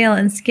being pale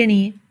and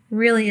skinny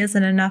really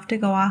isn't enough to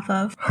go off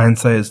of.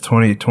 Hindsight is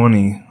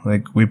 20/20.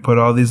 Like, we put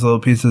all these little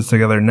pieces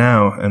together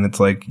now, and it's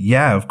like,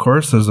 yeah, of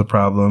course there's a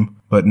problem.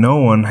 But no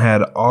one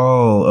had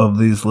all of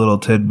these little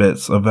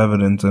tidbits of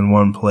evidence in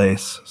one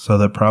place, so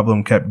the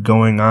problem kept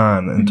going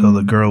on until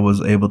the girl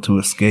was able to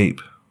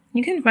escape.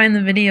 You can find the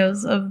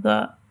videos of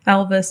the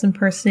Elvis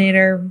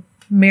impersonator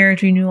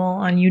marriage renewal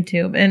on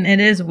YouTube, and it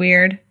is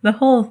weird. The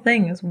whole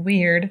thing is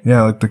weird.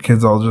 Yeah, like the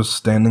kids all just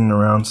standing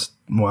around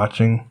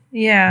watching.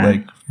 Yeah.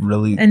 Like,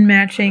 really. And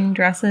matching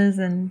dresses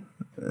and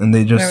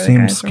they just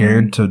seemed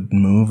scared to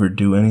move or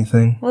do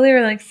anything. Well, they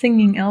were like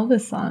singing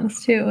Elvis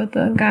songs too with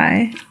the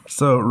guy.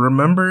 So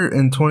remember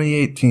in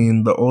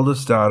 2018, the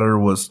oldest daughter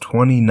was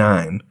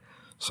 29.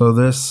 So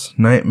this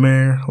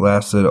nightmare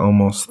lasted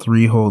almost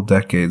 3 whole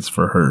decades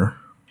for her.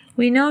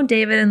 We know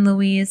David and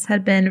Louise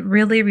had been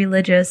really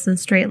religious and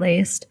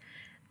straight-laced.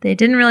 They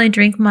didn't really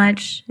drink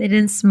much, they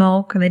didn't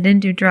smoke, and they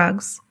didn't do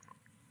drugs.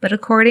 But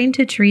according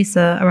to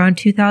Teresa, around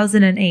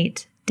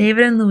 2008,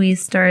 David and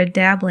Louise started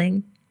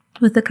dabbling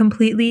with a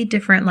completely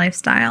different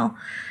lifestyle.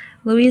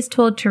 Louise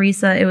told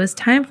Teresa it was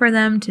time for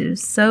them to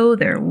sow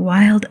their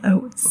wild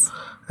oats.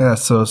 Yeah,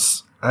 so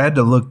I had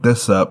to look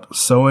this up.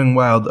 Sowing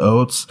wild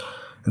oats.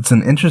 It's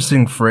an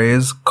interesting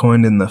phrase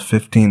coined in the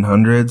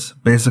 1500s,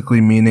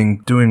 basically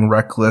meaning doing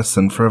reckless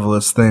and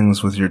frivolous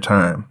things with your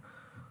time.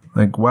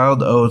 Like,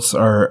 wild oats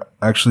are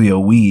actually a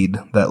weed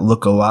that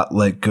look a lot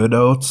like good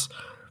oats.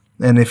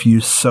 And if you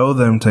sow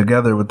them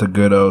together with the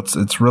good oats,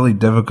 it's really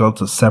difficult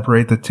to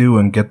separate the two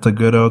and get the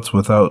good oats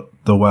without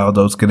the wild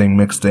oats getting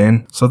mixed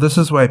in. So this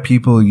is why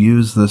people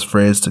use this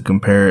phrase to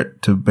compare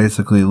it to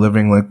basically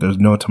living like there's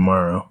no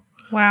tomorrow.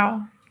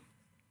 Wow.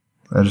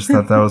 I just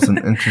thought that was an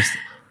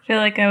interesting... I feel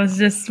like I was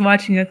just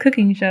watching a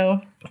cooking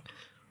show.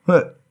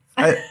 But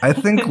I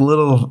think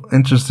little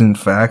interesting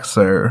facts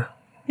are...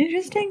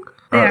 Interesting?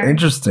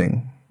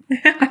 Interesting.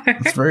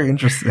 It's very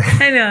interesting.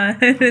 I know.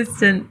 It's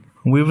didn't...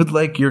 We would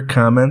like your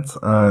comments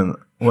on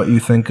what you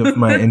think of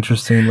my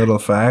interesting little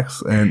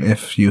facts, and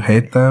if you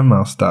hate them,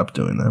 I'll stop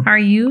doing them. Are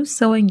you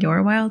sowing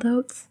your wild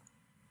oats?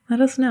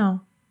 Let us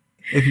know.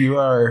 If you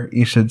are,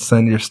 you should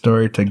send your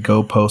story to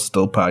Go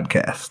Postal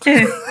Podcast.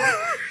 There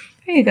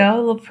you go,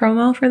 a little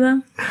promo for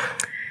them.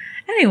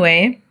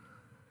 Anyway,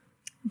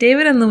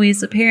 David and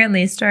Louise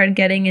apparently started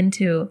getting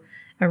into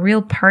a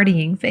real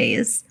partying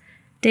phase.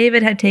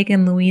 David had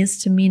taken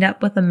Louise to meet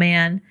up with a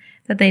man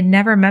that they'd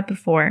never met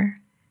before.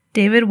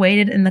 David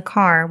waited in the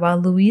car while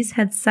Louise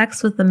had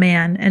sex with the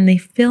man, and they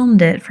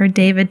filmed it for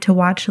David to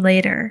watch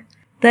later.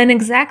 Then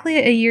exactly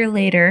a year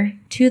later,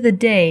 to the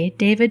day,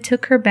 David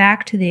took her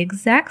back to the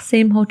exact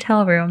same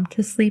hotel room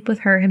to sleep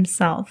with her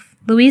himself.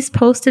 Louise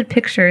posted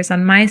pictures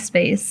on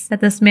MySpace that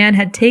this man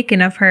had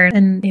taken of her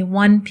in a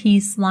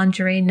one-piece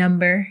lingerie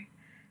number.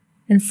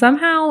 And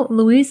somehow,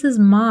 Louise's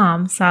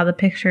mom saw the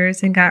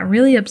pictures and got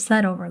really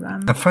upset over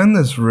them. I find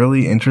this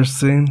really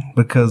interesting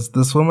because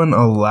this woman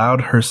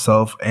allowed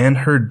herself and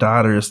her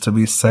daughters to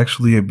be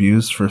sexually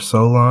abused for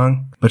so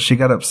long, but she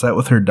got upset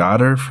with her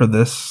daughter for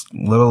this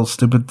little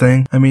stupid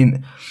thing. I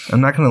mean,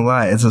 I'm not gonna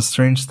lie, it's a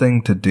strange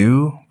thing to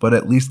do, but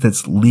at least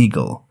it's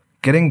legal.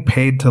 Getting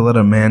paid to let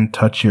a man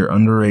touch your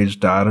underage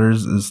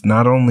daughters is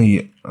not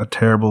only a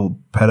terrible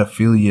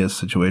pedophilia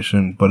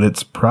situation, but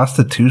it's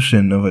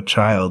prostitution of a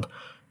child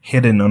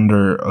hidden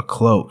under a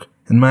cloak.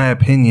 In my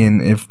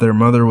opinion, if their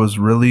mother was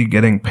really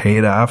getting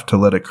paid off to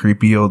let a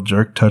creepy old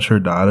jerk touch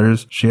her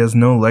daughters, she has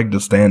no leg to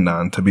stand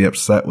on to be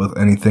upset with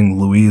anything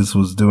Louise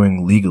was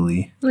doing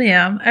legally.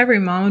 Yeah, every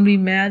mom would be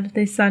mad if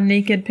they saw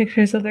naked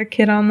pictures of their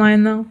kid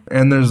online, though.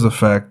 And there's the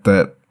fact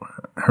that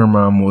her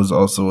mom was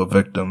also a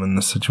victim in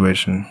this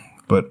situation,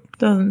 but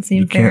doesn't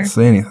seem you fair. Can't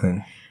say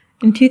anything.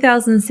 In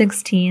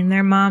 2016,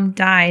 their mom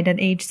died at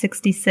age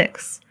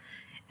 66.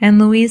 And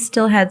Louise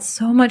still had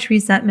so much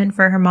resentment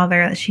for her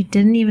mother that she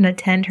didn't even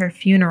attend her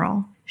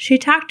funeral. She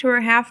talked to her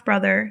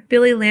half-brother,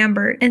 Billy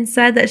Lambert, and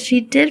said that she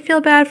did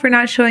feel bad for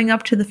not showing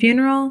up to the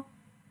funeral,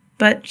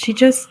 but she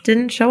just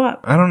didn't show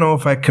up. I don't know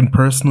if I can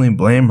personally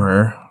blame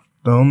her.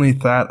 The only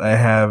thought I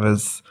have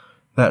is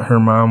that her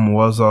mom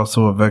was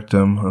also a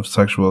victim of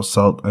sexual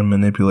assault and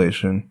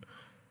manipulation.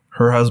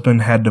 Her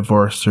husband had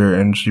divorced her,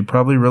 and she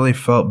probably really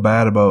felt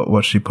bad about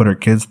what she put her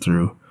kids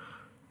through.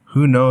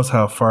 Who knows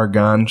how far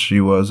gone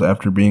she was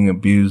after being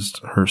abused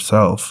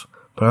herself.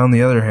 But on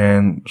the other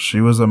hand,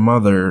 she was a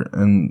mother,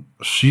 and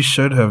she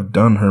should have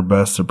done her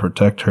best to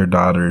protect her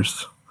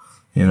daughters,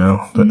 you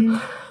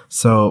know?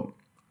 So,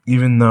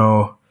 even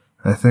though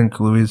I think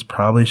Louise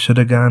probably should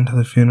have gone to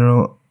the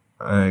funeral,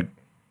 I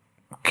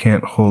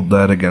can't hold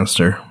that against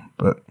her.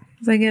 But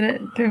I get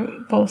it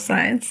through both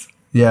sides.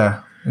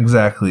 Yeah,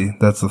 exactly.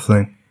 That's the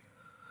thing.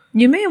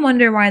 You may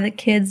wonder why the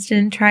kids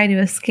didn't try to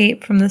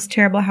escape from this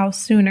terrible house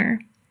sooner.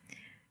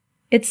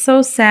 It's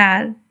so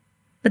sad,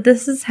 but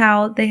this is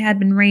how they had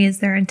been raised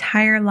their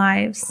entire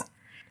lives.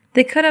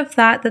 They could have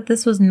thought that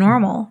this was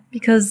normal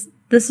because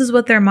this is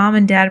what their mom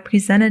and dad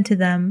presented to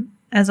them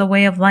as a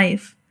way of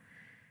life.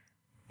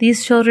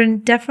 These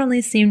children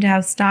definitely seem to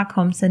have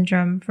Stockholm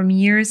Syndrome from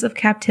years of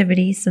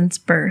captivity since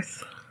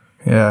birth.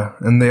 Yeah,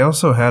 and they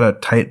also had a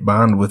tight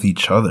bond with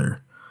each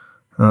other.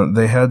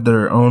 They had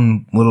their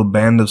own little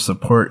band of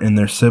support in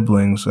their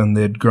siblings, and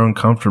they had grown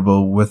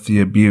comfortable with the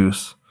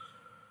abuse.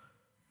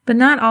 But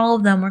not all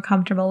of them were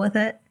comfortable with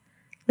it.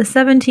 The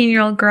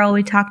 17-year-old girl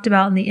we talked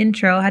about in the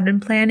intro had been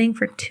planning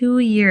for 2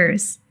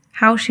 years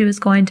how she was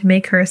going to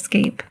make her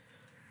escape.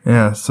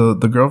 Yeah, so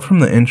the girl from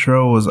the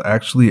intro was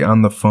actually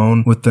on the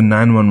phone with the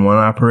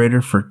 911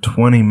 operator for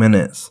 20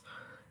 minutes.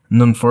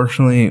 And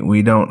unfortunately,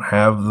 we don't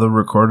have the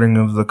recording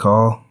of the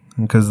call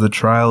because the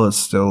trial is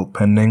still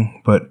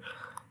pending. But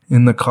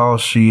in the call,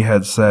 she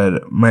had said,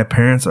 "My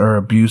parents are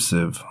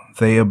abusive.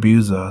 They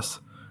abuse us.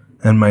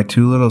 And my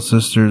 2 little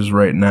sisters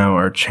right now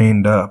are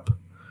chained up."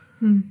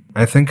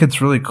 I think it's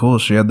really cool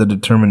she had the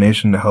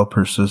determination to help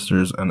her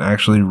sisters and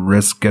actually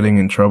risk getting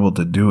in trouble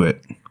to do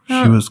it.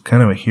 She was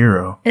kind of a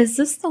hero. Is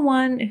this the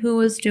one who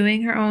was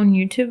doing her own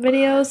YouTube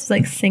videos,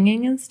 like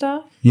singing and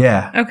stuff?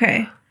 Yeah.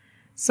 Okay.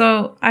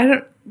 So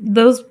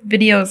those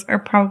videos are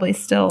probably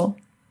still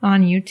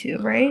on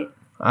YouTube, right?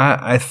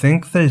 I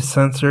think they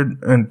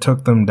censored and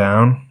took them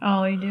down.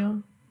 Oh, you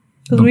do?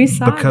 We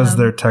saw because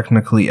they're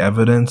technically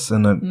evidence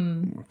in a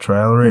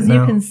trial right now. Because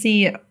you can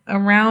see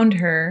around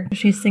her,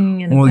 she's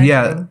singing in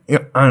the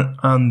bedroom.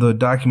 On the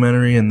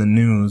documentary and the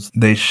news,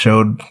 they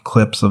showed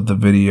clips of the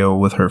video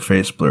with her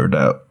face blurred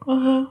out.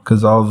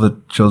 Because all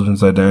the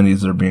children's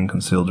identities are being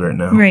concealed right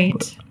now.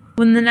 Right.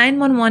 When the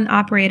 911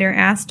 operator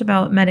asked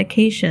about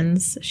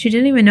medications, she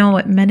didn't even know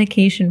what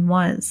medication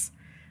was.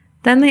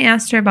 Then they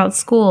asked her about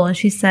school, and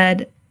she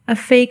said, "A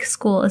fake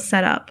school is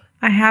set up.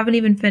 I haven't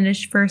even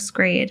finished first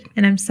grade,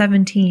 and I'm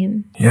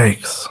 17.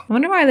 Yikes. I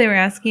wonder why they were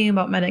asking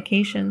about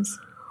medications.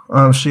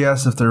 She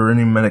asked if there were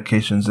any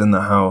medications in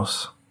the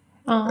house.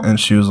 Oh. And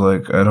she was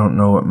like, I don't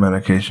know what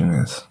medication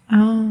is.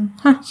 Oh.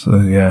 Huh.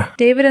 So, yeah.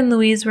 David and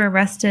Louise were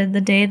arrested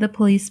the day the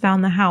police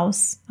found the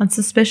house on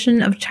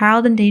suspicion of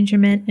child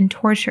endangerment and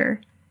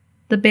torture.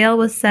 The bail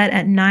was set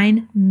at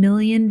 $9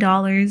 million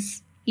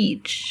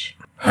each.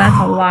 That's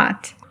a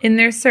lot. In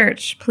their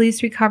search,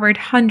 police recovered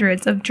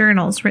hundreds of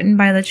journals written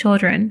by the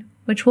children,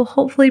 which will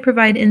hopefully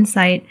provide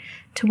insight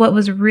to what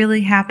was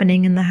really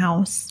happening in the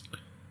house.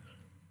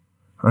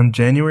 On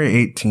January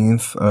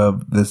 18th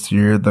of this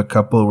year, the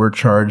couple were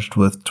charged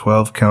with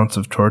 12 counts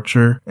of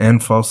torture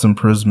and false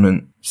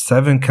imprisonment,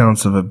 7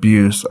 counts of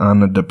abuse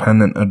on a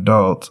dependent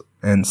adult,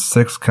 and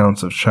 6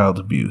 counts of child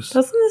abuse.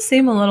 Doesn't this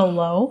seem a little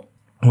low?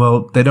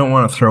 Well, they don't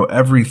want to throw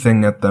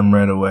everything at them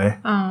right away.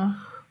 Oh.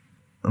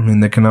 I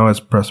mean, they can always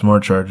press more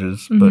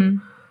charges, but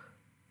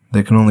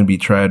they can only be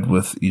tried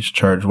with each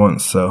charge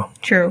once, so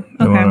True.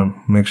 they Okay. want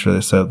to make sure they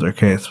settle their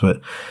case.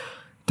 But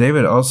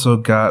David also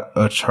got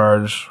a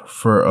charge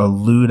for a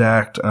lewd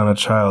act on a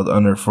child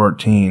under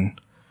 14.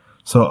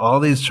 So all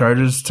these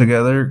charges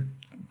together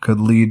could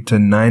lead to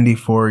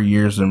 94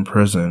 years in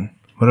prison.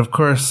 But of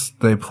course,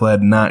 they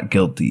pled not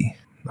guilty.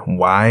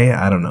 Why?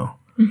 I don't know.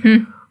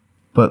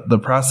 But the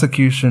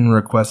prosecution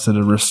requested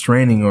a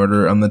restraining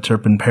order on the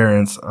Turpin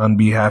parents on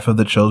behalf of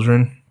the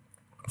children,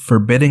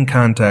 forbidding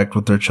contact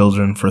with their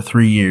children for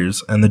 3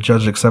 years, and the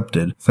judge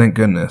accepted. Thank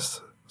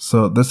goodness.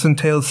 So this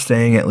entails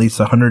staying at least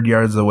 100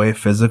 yards away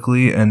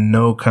physically and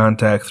no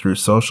contact through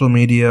social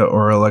media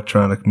or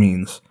electronic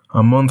means.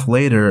 A month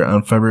later,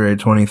 on February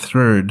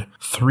 23rd,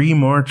 3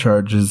 more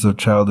charges of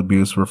child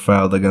abuse were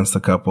filed against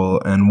the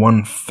couple and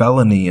 1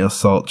 felony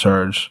assault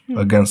charge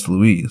against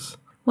Louise.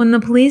 When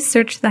the police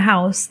searched the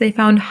house, they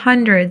found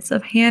hundreds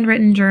of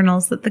handwritten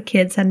journals that the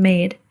kids had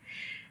made.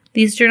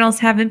 These journals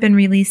haven't been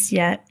released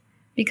yet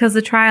because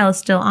the trial is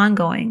still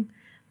ongoing.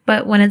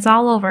 But when it's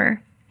all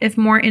over, if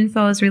more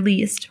info is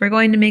released, we're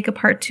going to make a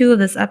part 2 of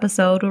this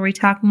episode where we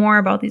talk more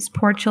about these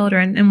poor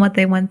children and what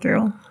they went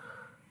through.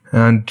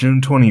 On June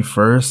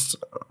 21st,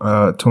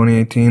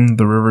 2018,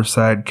 the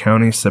Riverside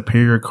County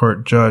Superior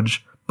Court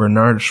Judge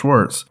Bernard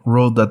Schwartz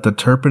ruled that the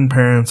Turpin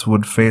parents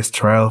would face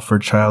trial for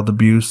child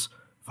abuse,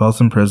 false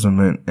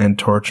imprisonment, and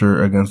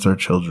torture against their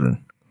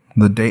children.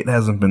 The date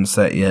hasn't been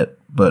set yet,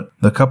 but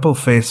the couple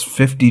faced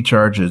 50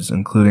 charges,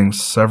 including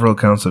several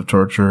counts of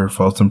torture,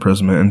 false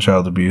imprisonment, and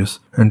child abuse.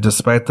 And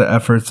despite the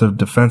efforts of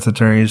defense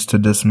attorneys to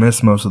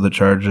dismiss most of the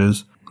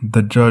charges,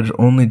 the judge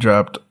only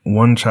dropped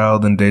 1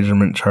 child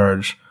endangerment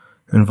charge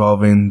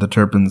involving the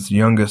Turpin's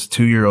youngest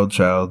 2-year-old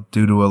child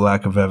due to a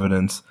lack of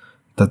evidence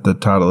that the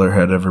toddler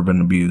had ever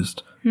been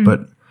abused.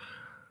 But,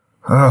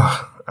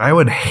 I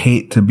would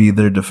hate to be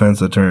their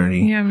defense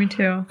attorney. Yeah, me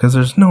too. Because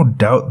there's no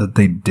doubt that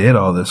they did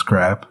all this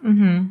crap.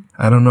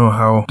 I don't know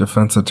how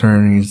defense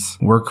attorneys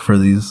work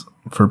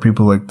for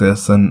people like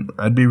this, and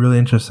I'd be really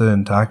interested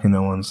in talking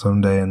to one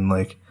someday and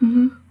like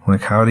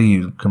how do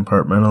you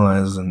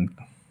compartmentalize and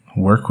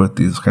work with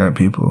these kind of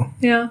people?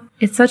 Yeah.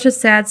 It's such a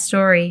sad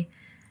story.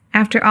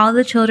 After all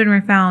the children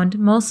were found,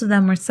 most of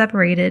them were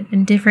separated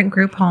in different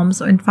group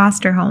homes and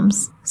foster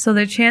homes, so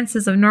their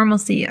chances of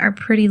normalcy are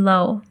pretty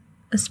low,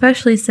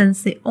 especially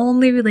since the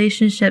only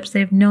relationships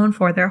they've known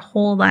for their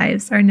whole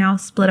lives are now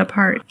split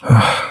apart.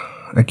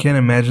 I can't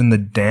imagine the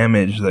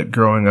damage that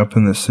growing up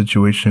in this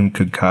situation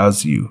could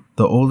cause you.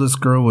 The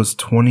oldest girl was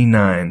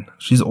 29.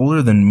 She's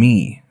older than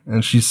me,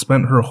 and she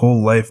spent her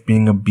whole life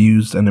being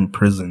abused and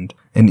imprisoned.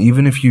 And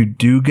even if you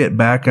do get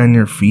back on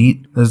your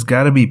feet, there's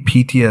gotta be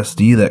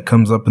PTSD that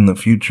comes up in the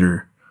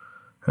future.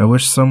 I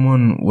wish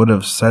someone would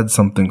have said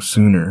something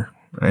sooner.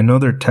 I know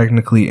they're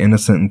technically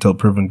innocent until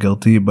proven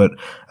guilty, but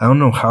I don't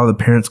know how the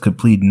parents could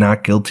plead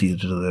not guilty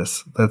to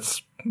this.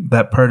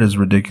 That part is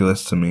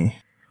ridiculous to me.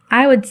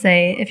 I would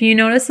say if you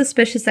notice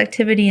suspicious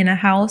activity in a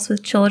house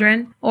with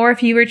children, or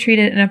if you were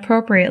treated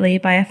inappropriately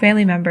by a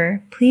family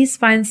member, please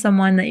find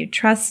someone that you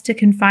trust to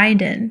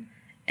confide in.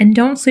 And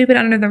don't sweep it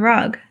under the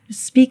rug.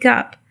 Just speak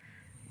up.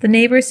 The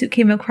neighbors who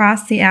came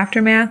across the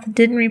aftermath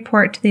didn't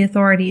report to the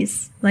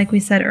authorities, like we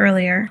said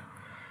earlier.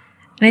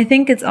 And I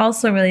think it's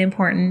also really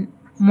important,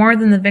 more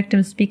than the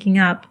victim speaking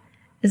up,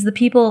 is the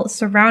people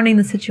surrounding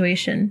the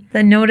situation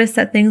that notice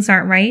that things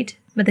aren't right,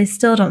 but they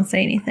still don't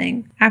say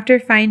anything. After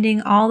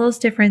finding all those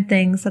different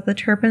things that the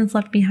Turpins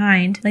left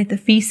behind, like the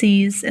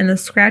feces and the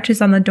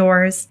scratches on the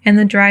doors and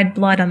the dried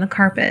blood on the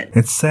carpet.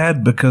 It's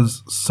sad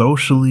because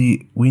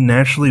socially, we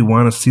naturally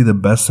want to see the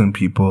best in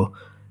people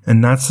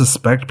and not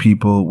suspect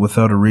people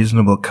without a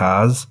reasonable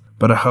cause.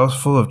 But a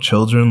house full of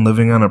children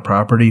living on a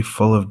property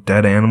full of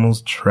dead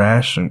animals,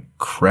 trash, and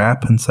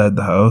crap inside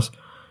the house,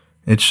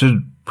 it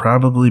should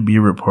probably be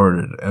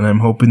reported, and I'm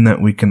hoping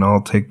that we can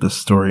all take this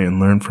story and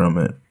learn from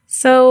it.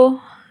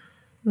 So,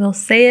 We'll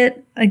say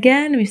it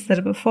again. We said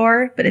it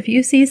before. But if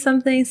you see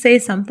something, say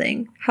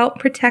something. Help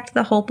protect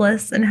the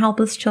hopeless and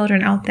helpless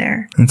children out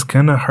there. It's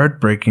kind of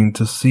heartbreaking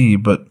to see,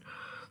 but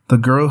the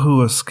girl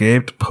who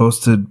escaped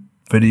posted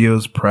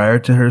videos prior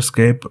to her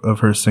escape of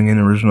her singing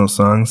original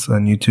songs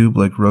on YouTube,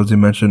 like Rosie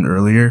mentioned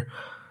earlier.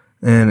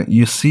 And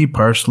you see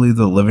partially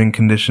the living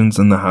conditions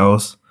in the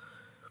house.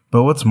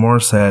 But what's more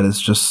sad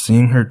is just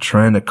seeing her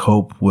trying to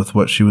cope with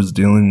what she was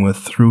dealing with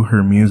through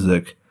her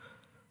music.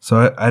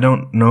 So I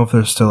don't know if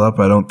they're still up.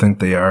 I don't think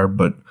they are.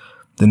 But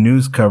the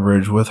news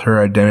coverage with her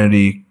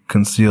identity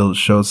concealed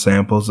shows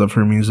samples of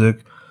her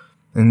music.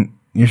 And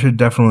you should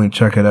definitely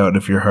check it out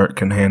if your heart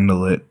can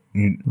handle it.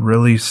 You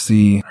really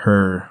see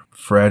her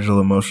fragile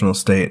emotional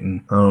state.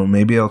 And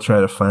maybe I'll try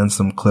to find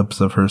some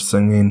clips of her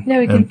singing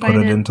and put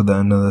it into the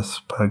end of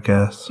this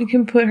podcast. We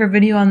can put her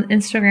video on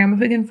Instagram if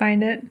we can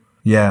find it.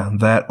 Yeah,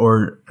 that,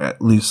 or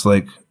at least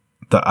like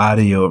the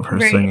audio of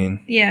her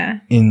singing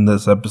in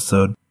this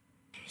episode.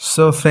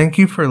 So thank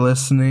you for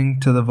listening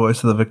to the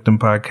Voice of the Victim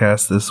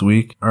podcast this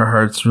week. Our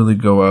hearts really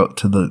go out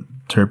to the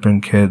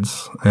Turpin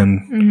kids,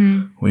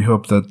 and we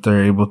hope that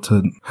they're able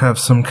to have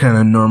some kind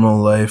of normal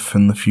life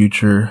in the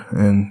future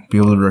and be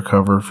able to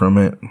recover from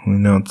it. We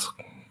know it's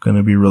going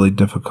to be really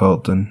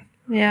difficult. And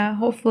yeah,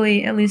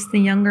 hopefully at least the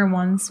younger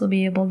ones will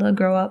be able to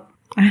grow up.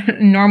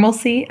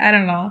 Normalcy? I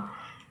don't know.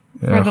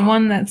 Yeah. For the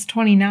one that's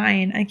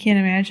 29, I can't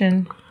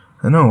imagine.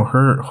 I know,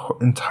 her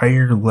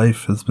entire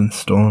life has been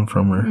stolen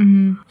from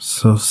her.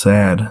 So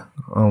sad.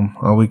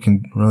 All we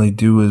can really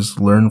do is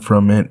learn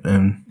from it,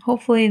 and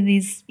hopefully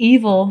these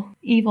evil,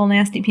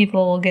 nasty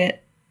people will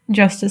get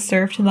justice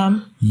served to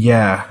them.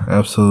 Yeah,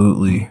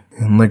 absolutely.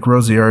 And like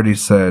Rosie already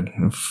said,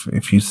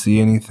 if you see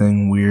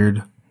anything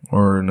weird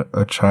or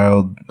a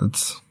child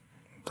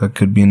that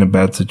could be in a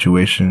bad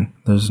situation,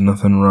 there's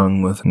nothing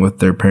wrong with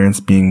their parents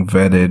being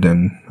vetted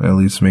and at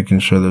least making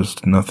sure there's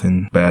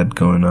nothing bad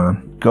going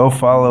on. Go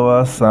follow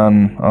us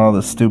on all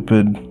the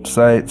stupid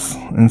sites,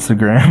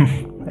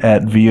 Instagram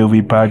at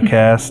VOV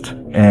Podcast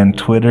and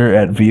Twitter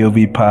at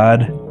VOV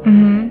Pod.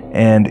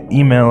 And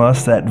email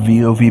us at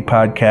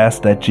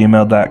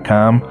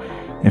vovpodcast@gmail.com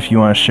if you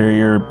want to share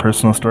your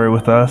personal story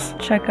with us.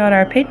 Check out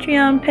our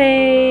Patreon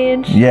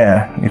page.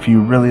 Yeah, if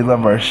you really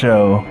love our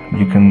show,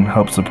 you can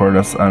help support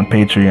us on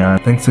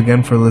Patreon. Thanks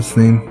again for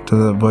listening to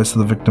the Voice of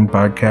the Victim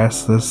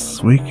podcast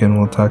this week, and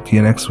we'll talk to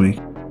you next week.